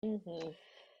 Hmm.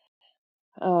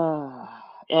 Uh,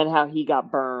 and how he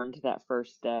got burned that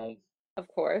first day, Of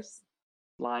course.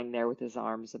 lying there with his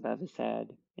arms above his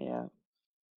head. Yeah.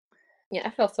 Yeah,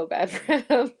 I felt so bad Mm.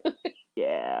 for him.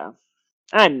 Yeah.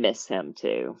 I miss him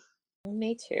too.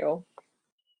 Me too.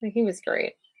 He was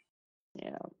great.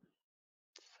 Yeah.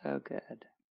 So good.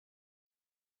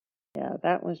 Yeah,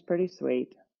 that was pretty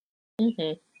sweet.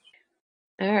 Hmm.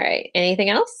 All right. Anything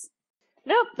else?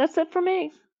 Nope, that's it for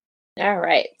me. All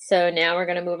right. So now we're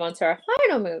going to move on to our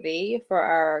final movie for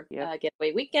our Yep.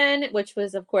 getaway weekend, which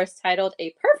was, of course, titled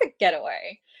A Perfect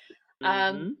Getaway.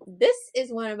 Mm-hmm. This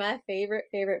is one of my favorite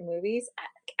movies.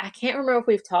 I can't remember if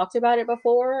we've talked about it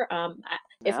before.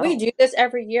 If we No. do this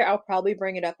every year, I'll probably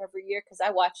bring it up every year because I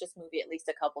watch this movie at least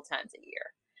a couple times a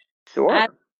year. I Sure.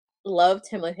 love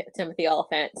Timothy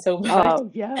Oliphant so much. Oh,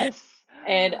 yes.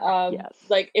 And Yes.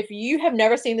 like if you have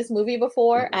never seen this movie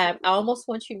before, I almost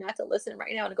want you not to listen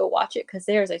right now and go watch it because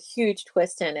there's a huge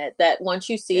twist in it that once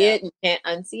you see Yeah. it, you can't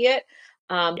unsee it.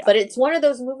 Yeah. But it's one of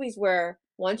those movies where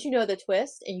once you know the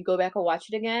twist and you go back and watch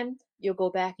it again, you'll go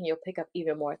back and you'll pick up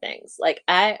even more things. Like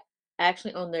I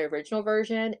actually own the original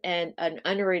version, and an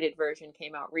underrated version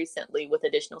came out recently with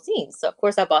additional scenes. So of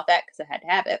course I bought that because I had to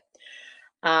have it.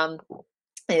 Um,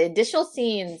 additional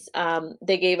scenes,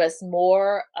 they gave us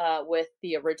more with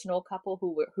the original couple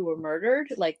who were murdered,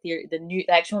 like the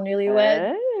actual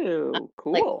newlyweds, Oh,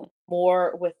 like cool.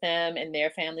 more with them and their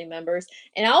family members.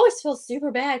 And I always feel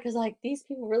super bad because like these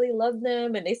people really love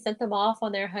them and they sent them off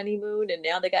on their honeymoon and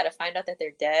now they got to find out that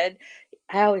they're dead.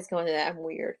 I always go into that. I'm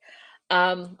weird.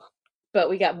 Um, but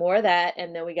we got more of that,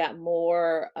 and then we got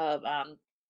more of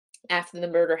after the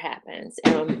murder happens,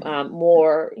 and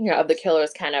more of the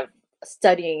killers kind of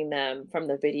studying them from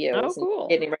the Oh, videos and cool.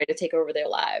 getting ready to take over their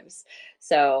lives.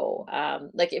 So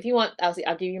like if you want, I'll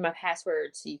give you my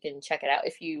password so you can check it out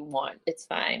if you want. It's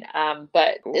fine.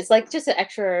 But Cool. it's like just an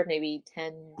extra maybe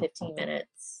 10-15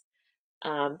 minutes,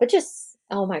 but just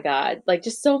oh my god, like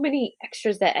just so many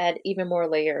extras that add even more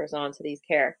layers onto these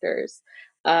characters.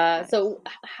 Nice. So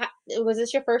was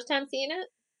this your first time seeing it?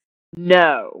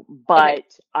 No, Okay.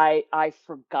 but I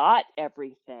forgot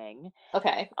everything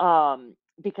Okay.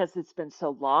 because it's been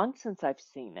so long since I've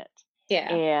seen it.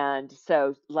 Yeah. And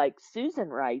so, like Susan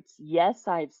writes, yes,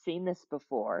 I've seen this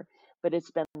before, but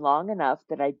it's been long enough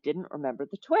that I didn't remember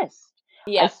the twist.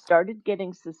 I Yep. started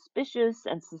getting suspicious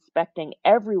and suspecting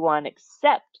everyone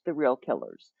except the real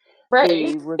killers. Right.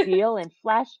 The reveal in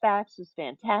flashbacks was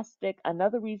fantastic.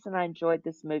 Another reason I enjoyed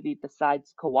this movie,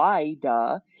 besides Kawaii,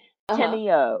 duh, Uh-huh.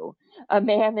 Timmy O, a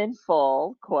man in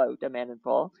full, quote, a man in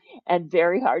full, and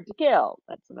very hard to kill.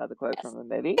 That's another quote Yes. from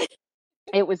the movie.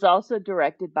 It was also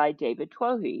directed by David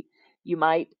Twohy. You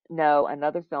might know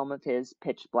another film of his,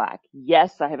 Pitch Black.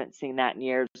 Yes, I haven't seen that in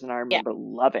years, and I Yeah. remember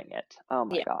loving it. Oh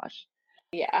my Yeah. gosh.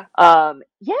 Yeah.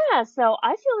 Yeah, so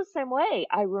I feel the same way.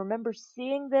 I remember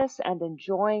seeing this and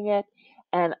enjoying it,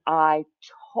 and I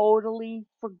totally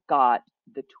forgot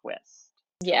the twist.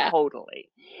 Yeah. Totally.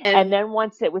 And And then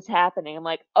once it was happening, I'm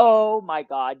like, oh my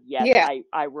God, yes, yeah.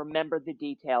 I remember the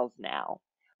details now.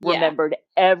 Yeah. remembered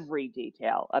every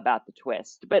detail about the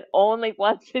twist, but only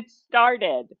once it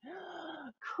started.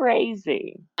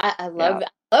 Crazy. I Yeah.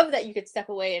 love that you could step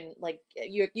away and like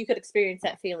you could experience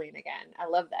that feeling again. I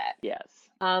love that. Yes.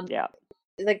 Um, Yeah.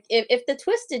 like if the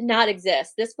twist did not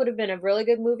exist, this would have been a really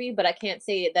good movie, but I can't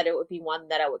say that it would be one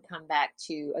that I would come back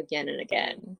to again and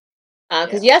again.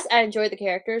 Because Yeah. yes, I enjoy the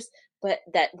characters, but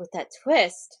that with that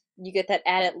twist, you get that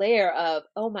Yeah. added layer of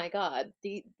oh my god,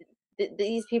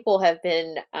 these people have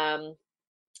been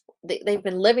they've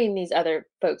been living these other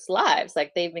folks' lives,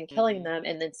 like they've been killing Hmm. them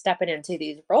and then stepping into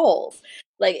these roles.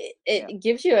 Like Yeah. it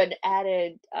gives you an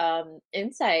added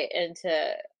insight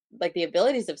into like the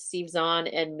abilities of Steve Zahn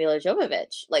and Mila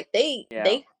Jovovich. Like Yeah.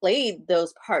 they played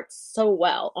those parts so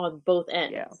well on both Yeah.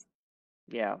 ends.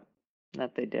 Yeah.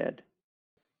 That they did.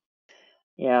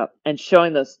 Yeah. And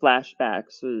showing those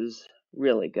flashbacks was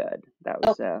really good. That Oh,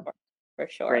 was a for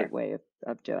great sure. way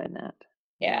of doing that.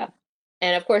 Yeah. Yeah.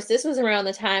 And of course, this was around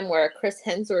the time where Chris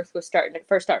Hemsworth was starting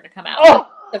to come out.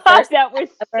 Oh, The first that was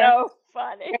ever, so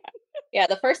funny. yeah,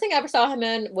 the first thing I ever saw him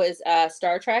in was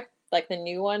Star Trek, like the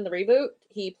new one, the reboot.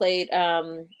 He played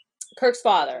Kirk's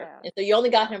father, Yeah. and so you only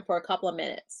got Yeah. him for a couple of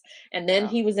minutes, and then Yeah.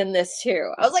 he was in this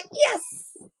too. I was like,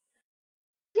 yes,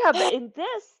 Yeah, but in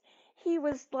this, he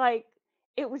was like,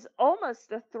 it was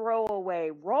almost a throwaway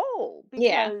role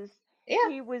yeah, because yeah,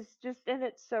 he was just in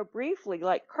it so briefly.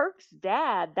 Like Kirk's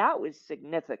dad, that was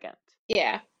significant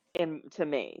yeah. to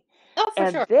me. Oh, for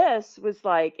And sure. this was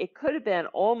like, it could have been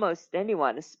almost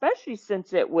anyone, especially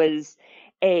since it was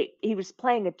he was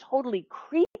playing a totally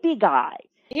creepy guy.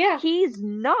 Yeah. He's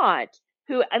not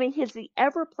who, I mean, has he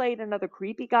ever played another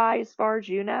creepy guy as far as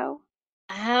you know?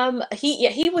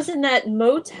 He was in that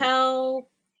motel,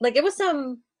 like it was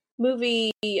some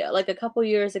movie like a couple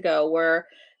years ago where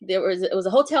it was a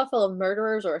hotel full of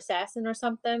murderers or assassin or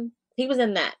something. He was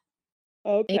in that. He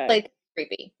Okay. played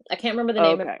creepy. I can't remember the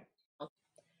name of it, Okay.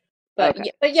 but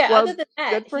Okay. yeah, other Well, than that,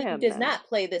 good for he him does then. not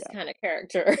play this Yeah. kind of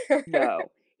character.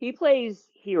 No. He plays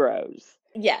heroes.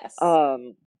 Yes.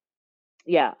 Um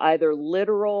yeah, either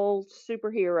literal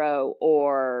superhero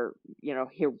or,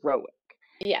 heroic.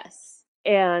 Yes.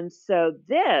 And so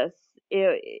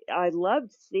I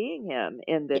loved seeing him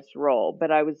in Y- this role,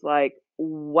 but I was like,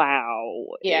 wow,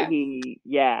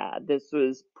 Yeah. this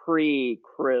was pre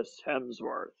Chris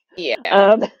Hemsworth. Yeah.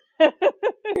 Um,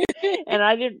 and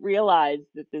I didn't realize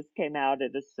that this came out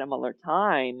at a similar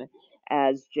time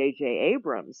as J.J.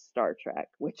 Abrams' Star Trek,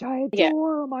 which I Yeah.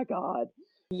 adore. Oh my God.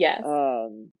 Yes.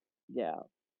 Yeah,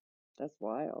 that's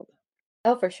wild.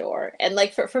 Oh, for sure. And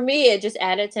like for me, it just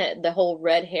added to the whole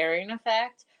red herring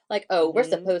effect. Like, oh, we're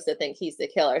Hmm. supposed to think he's the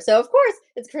killer. So of course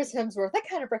it's Chris Hemsworth. I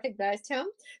kind of recognized him.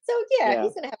 So yeah, Yeah,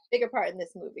 he's gonna have a bigger part in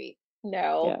this movie.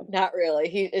 No, yeah, not really.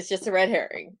 It's just a red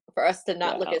herring for us to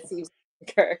not look yeah, at Steve's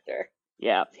character.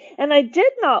 yeah. And I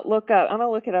did not look up, I'm gonna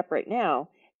look it up right now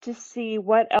to see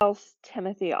what else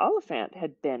Timothy Oliphant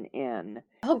had been in.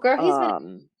 Oh, girl, he's been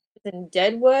Um, in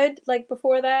Deadwood like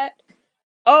before that.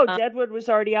 oh, Um, Deadwood was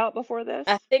already out before I this?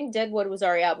 think Deadwood was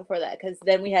already out before that because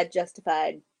then we had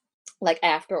Justified like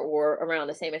after or around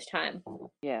the same-ish time.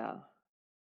 Yeah,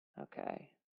 okay.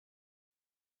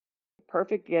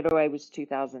 Perfect Getaway was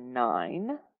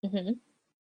 2009. Hmm.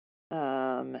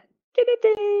 I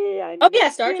Oh yeah,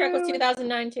 missed Star Trek was you.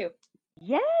 2009 too.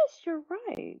 Yes, you're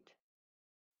right.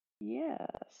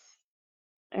 Yes.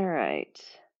 All right.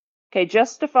 Okay,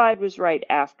 Justified was right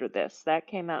after this. That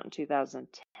came out in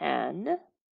 2010.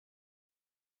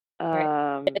 All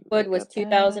right. Let me Deadwood was go back.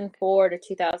 2004 to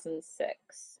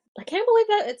 2006. I can't believe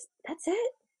that's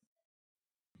it.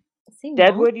 It seemed long.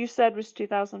 Deadwood, you said, was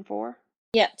 2004?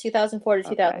 Yeah, 2004 to Okay.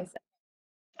 2006.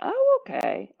 Oh,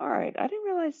 okay. All right. I didn't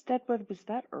realize Deadwood was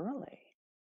that early.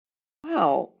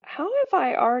 Wow. How have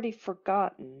I already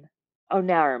forgotten? Oh,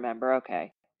 now I remember.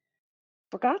 Okay.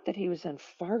 Forgot that he was in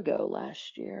Fargo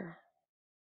last year.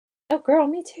 Oh girl,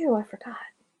 me too. I forgot.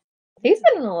 He's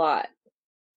been in Yeah. a lot.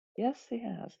 Yes, he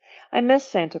has. I miss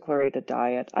Santa Clarita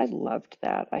Diet. I loved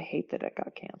that. I hate that it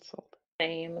got canceled.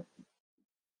 Same.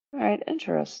 All right,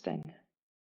 interesting.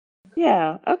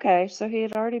 Yeah, okay. So he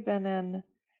had already been in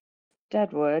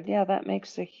Deadwood. Yeah, that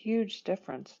makes a huge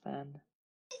difference then.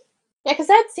 Yeah, because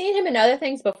I'd seen him in other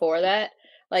things before that,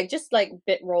 like just like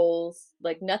bit roles,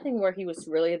 like nothing where he was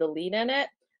really the lead in it.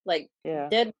 Like Yeah,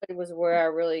 Deadwood was where I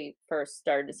really first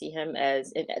started to see him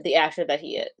as the actor that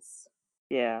he is.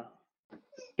 yeah.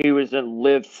 He was in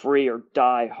Live Free or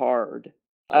Die Hard.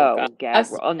 Oh God, Oh, I've Gag.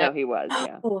 seen Oh, no, that. he was.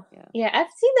 Yeah, Oh yeah. yeah,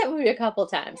 I've seen that movie a couple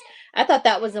times. I thought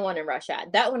that was the one in Rush Hour.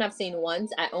 That one I've seen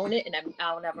once. I own it, and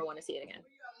I'll never want to see it again.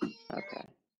 Okay.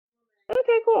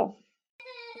 Okay, cool.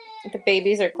 The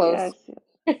babies are Yeah, I close. see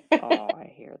it. Oh,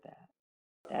 I hear that.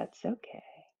 That's okay.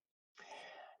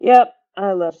 Yep,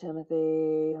 I love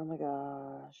Timothy. Oh my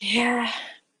gosh. Yeah.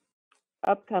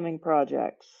 Upcoming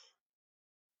projects.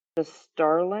 The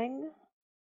Starling.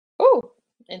 Oh,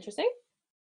 interesting.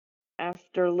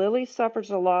 After Lily suffers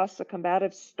a loss, a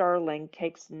combative starling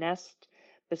takes nest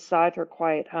beside her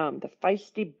quiet home. The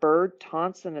feisty bird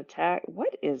taunts and attacks.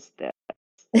 What is this?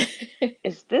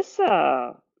 Is this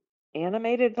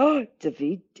animated? Oh,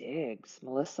 David Diggs,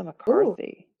 Melissa Ooh,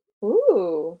 McCarthy.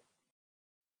 ooh.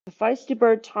 The feisty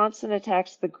bird taunts and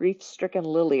attacks the grief-stricken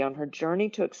Lily. On her journey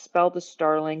to expel the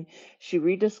starling, she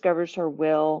rediscovers her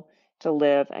will to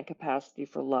live and capacity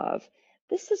for love.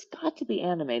 This has got to be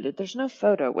animated. There's no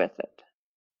photo with it.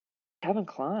 Kevin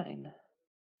Kline.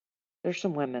 There's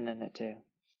some women in it too.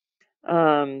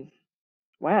 Um,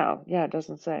 wow. Yeah, it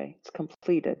doesn't say. It's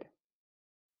completed.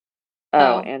 Oh,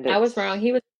 Oh, and I was it's wrong.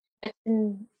 He was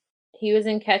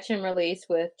in Catch and Release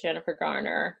with Jennifer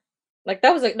Garner. Like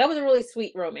that was a really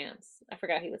sweet romance. I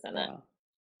forgot he was in that. yeah.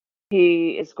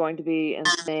 He is going to be in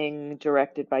Thing,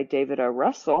 directed by David O.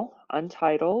 Russell,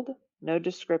 untitled, no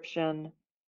description,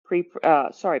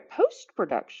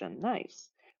 post-production, nice,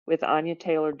 with Anya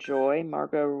Taylor-Joy,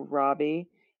 Margot Robbie,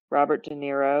 Robert De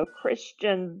Niro,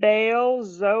 Christian Bale,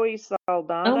 Zoe Oh my,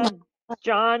 Saldana,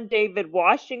 John David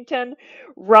Washington,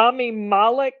 Rami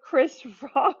Malek, Chris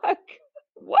Rock,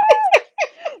 what?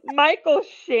 Michael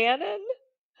Shannon,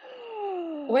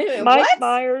 wait a minute, Mike what?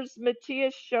 Myers,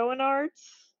 Matthias Schoenaerts.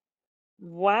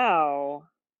 Wow.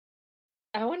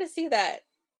 I want to see that.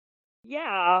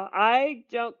 Yeah, I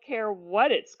don't care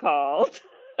what it's called.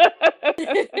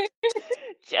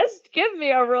 Just give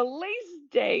me a release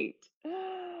date.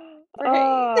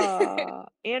 Right.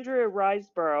 Andrea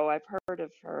Riseborough, I've heard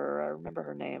of her. I remember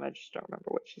her name. I just don't remember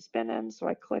what she's been in, so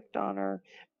I clicked on her.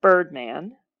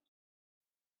 Birdman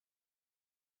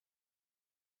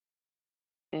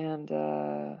and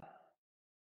 000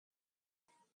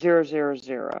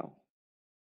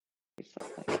 recently.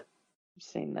 I've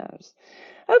seen those.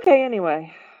 Okay,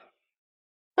 anyway.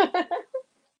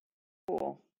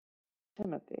 Cool.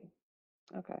 Timothy.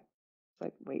 Okay. It's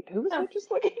like, wait, who was I Oh,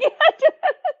 just looking at?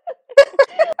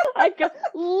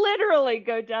 Literally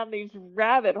go down these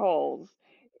rabbit holes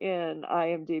in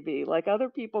IMDb. Like other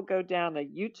people go down a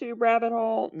YouTube rabbit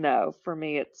hole. No, for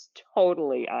me, it's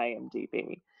totally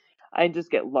IMDb. I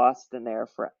just get lost in there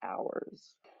for hours.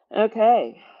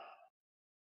 Okay.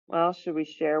 Well, should we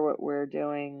share what we're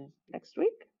doing next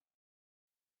week?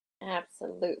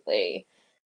 absolutely.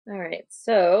 All right.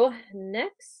 So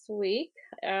next week,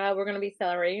 we're going to be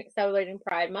celebrating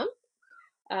Pride Month.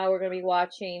 We're going to be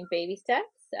watching Baby Steps.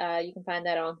 You can find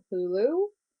that on Hulu.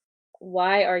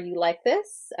 Why Are You Like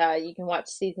This? You can watch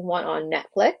season one on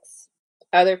Netflix.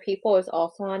 Other People is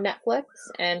also on Netflix.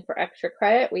 And for extra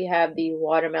credit, we have The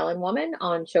Watermelon Woman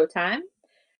on Showtime.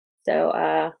 So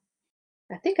I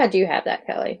think I do have that,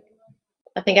 Kelly.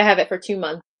 I think I Cool. have it for 2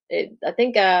 months. I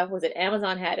think was it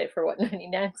Amazon had it for what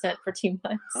 99 cents for 2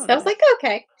 months. Oh, So I was nice. like,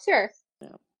 okay, sure, Yeah.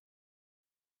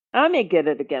 I may get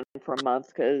it again for a month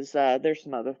because there's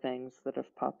some other things that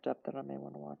have popped up that I may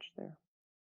want to watch there.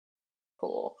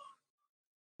 cool.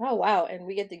 Oh wow, and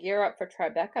we get to gear up for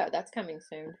Tribeca. That's coming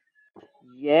soon.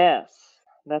 Yes.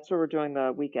 That's what we're doing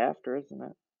the week after, isn't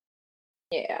it?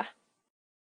 Yeah,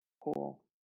 Cool.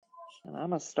 And I'm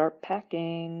gonna start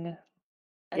packing.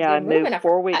 as Yeah, I you're move moving, I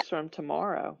 4 weeks forgot. from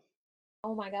tomorrow.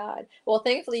 Oh my God. Well,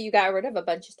 thankfully you got rid of a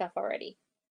bunch of stuff already.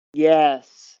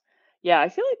 Yes. Yeah, I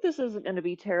feel like this isn't going to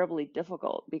be terribly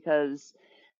difficult because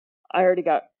I already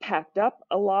got packed up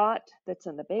a lot that's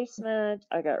in the basement.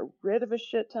 I got rid of a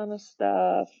shit ton of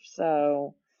stuff.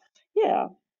 So, yeah.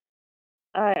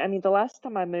 I mean, the last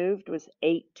time I moved was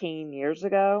 18 years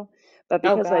ago, but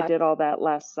Oh because I God. did all that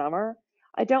last summer,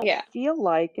 I don't Yeah. feel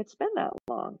like it's been that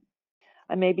long.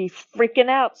 I may be freaking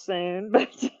out soon, but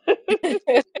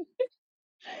at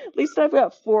least I've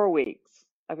got 4 weeks.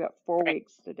 I've got four Right.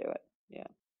 weeks to do it. Yeah.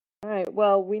 All right.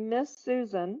 Well, we missed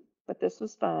Susan, but this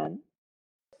was fun.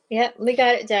 Yeah, we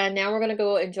got it done. Now we're gonna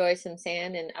go enjoy some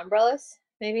sand and umbrellas,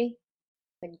 maybe.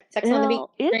 Like Sex on the Beach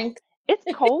Well, it's drink. it's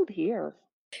cold here.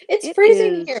 It's It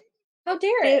freezing here. is How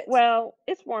dare it it? well,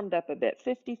 it's warmed up a bit,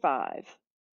 55.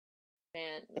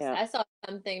 Man, Yeah. I saw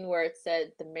something where it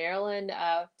said the Maryland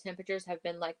temperatures have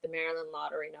been like the Maryland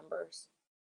lottery numbers.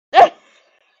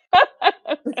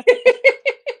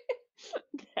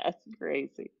 That's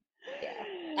crazy. Yeah.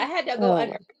 I had to go Oh my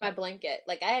under my blanket.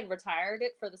 Like I had retired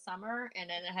it for the summer and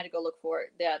then I had to go look for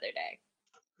it the other day.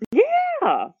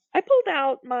 yeah. I pulled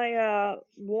out my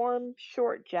warm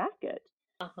short jacket,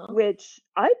 Uh-huh. which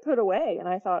I put away and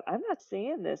I thought I'm not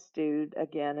seeing this dude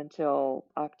again until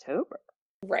October.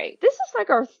 Right. This is like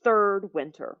our third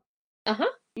winter. Uh-huh.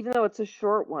 Even though it's a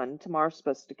short one, tomorrow's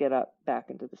supposed to get up back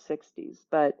into the 60s,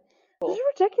 but this is Cool.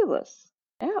 ridiculous.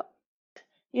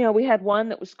 Yeah. We had one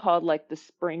that was called like the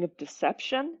Spring of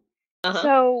Deception. Uh-huh.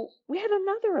 So we had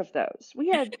another of those. We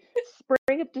had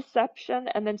Spring of Deception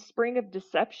and then Spring of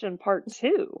Deception Part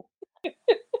 2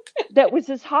 that was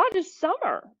as hot as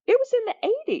summer. It was in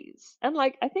the 80s and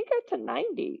like I think up to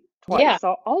 90 Yeah. twice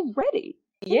already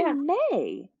Yeah. in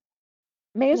May.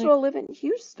 May as Like, well live in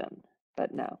Houston,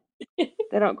 but no.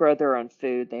 They don't grow their own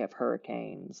food. They have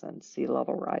hurricanes and sea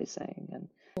level rising and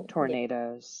yeah.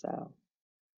 tornadoes, so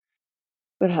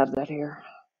we don't have that here.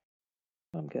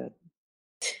 I'm good.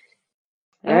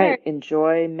 All All right. right,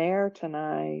 enjoy Mare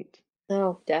tonight.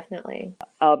 Oh, definitely.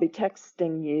 I'll be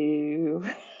texting you.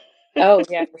 Oh,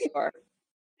 yeah, for sure.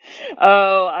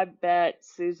 Oh, I bet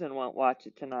Susan won't watch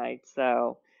it tonight,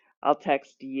 so I'll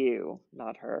text you,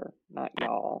 not her, not I-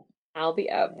 y'all. I'll be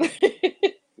up. Yeah,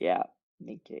 yeah,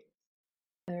 me too.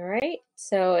 All right.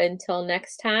 So until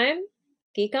next time,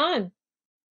 geek on.